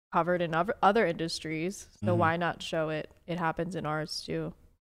is covered in other industries. So why not show it? It happens in ours too.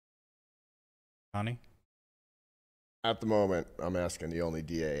 Connie? At the moment, I'm asking the only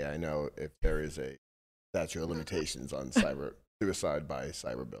DA I know if there is a statute of limitations on suicide by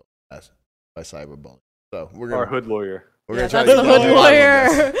cyberbullying. So we're gonna, our hood lawyer. We're gonna try that's to the hood lawyer.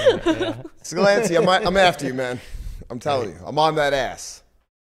 Scalancy, I'm after you, man. I'm telling you, I'm on that ass.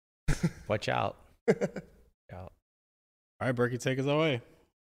 Watch out. All right, Berkey, take us away.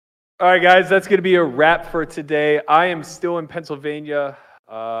 All right, guys, that's going to be a wrap for today. I am still in Pennsylvania.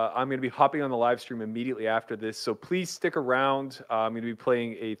 I'm going to be hopping on the live stream immediately after this, so please stick around. I'm going to be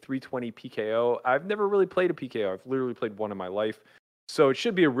playing a 320 PKO. I've never really played a PKO. I've literally played one in my life, so it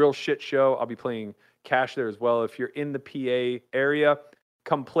should be a real shit show. I'll be playing cash there as well. If you're in the PA area,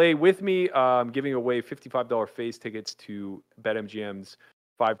 come play with me. I'm giving away $55 FaZe tickets to BetMGM's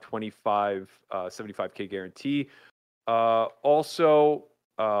 525 75K guarantee. Also,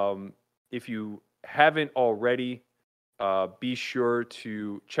 if you haven't already, be sure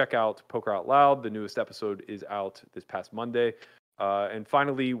to check out Poker Out Loud. The newest episode is out this past Monday. And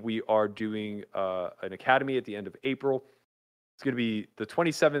finally, we are doing an academy at the end of April. It's going to be the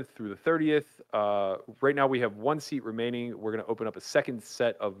 27th through the 30th. Right now, we have 1 seat remaining. We're going to open up a second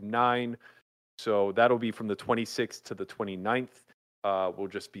set of 9. So that'll be from the 26th to the 29th. We'll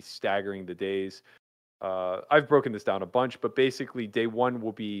just be staggering the days. I've broken this down a bunch, but basically day 1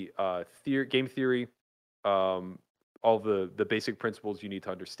 will be game theory, all the basic principles you need to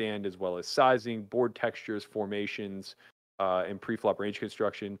understand, as well as sizing, board textures, formations, and pre-flop range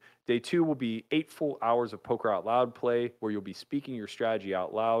construction. Day 2 will be 8 full hours of Poker Out Loud play, where you'll be speaking your strategy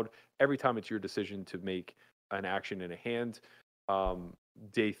out loud every time it's your decision to make an action in a hand.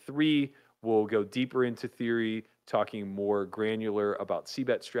 Day 3 will go deeper into theory, talking more granular about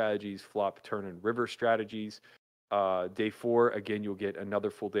c-bet strategies, flop, turn, and river strategies. Day 4, again, you'll get another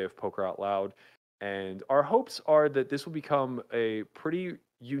full day of Poker Out Loud. And our hopes are that this will become a pretty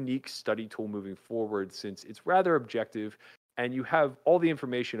unique study tool moving forward, since it's rather objective and you have all the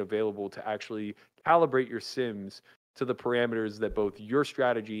information available to actually calibrate your sims to the parameters that both your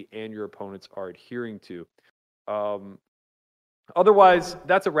strategy and your opponents are adhering to. Otherwise,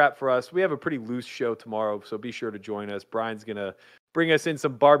 that's a wrap for us. We have a pretty loose show tomorrow, so be sure to join us. Brian's gonna bring us in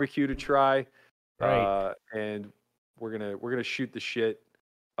some barbecue to try, and we're gonna shoot the shit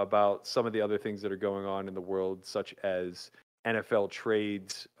about some of the other things that are going on in the world, such as NFL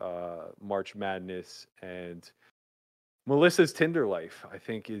trades, March Madness, and Melissa's Tinder life. I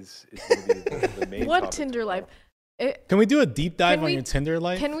think is going to be the main. What Tinder life? Can we do a deep dive on your Tinder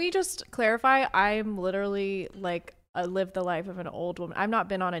life? Can we just clarify? I'm literally like I live the life of an old woman. I've not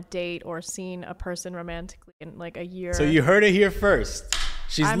been on a date or seen a person romantically in like a year. So you heard it here first.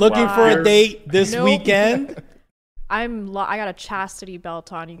 She's looking for a date this weekend. I got a chastity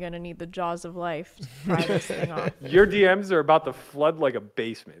belt on. You're gonna need the jaws of life to pry this thing off. Your DMs are about to flood like a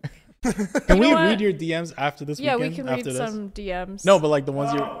basement. Can we read your DMs after this weekend? Yeah, we can read some DMs. No, but like the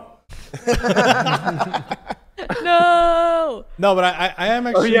ones No, but I am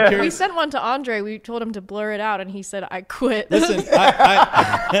actually curious. We sent one to Andre. We told him to blur it out, and he said, "I quit." Listen,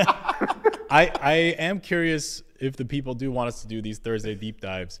 I am curious if the people do want us to do these Thursday deep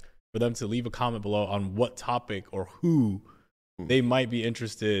dives, for them to leave a comment below on what topic or who they might be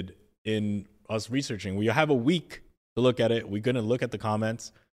interested in us researching. We have a week to look at it. We're going to look at the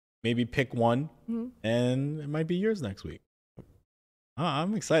comments, maybe pick one, and it might be yours next week.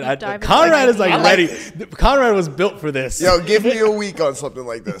 I'm excited. Conrad is like ready. Conrad was built for this. Yo, give me a week on something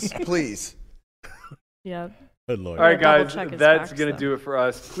like this, please. Yeah. Good Lord. All right, guys, that's going to do it for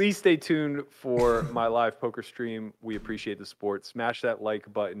us. Please stay tuned for my live poker stream. We appreciate the support. Smash that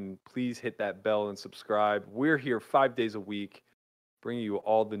like button. Please hit that bell and subscribe. We're here 5 days a week, bringing you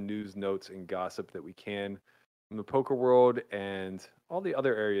all the news, notes, and gossip that we can from the poker world and all the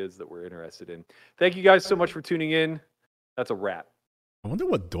other areas that we're interested in. Thank you guys so much for tuning in. That's a wrap. I wonder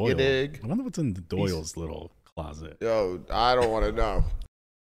what's in Doyle's little closet. Yo, I don't want to know.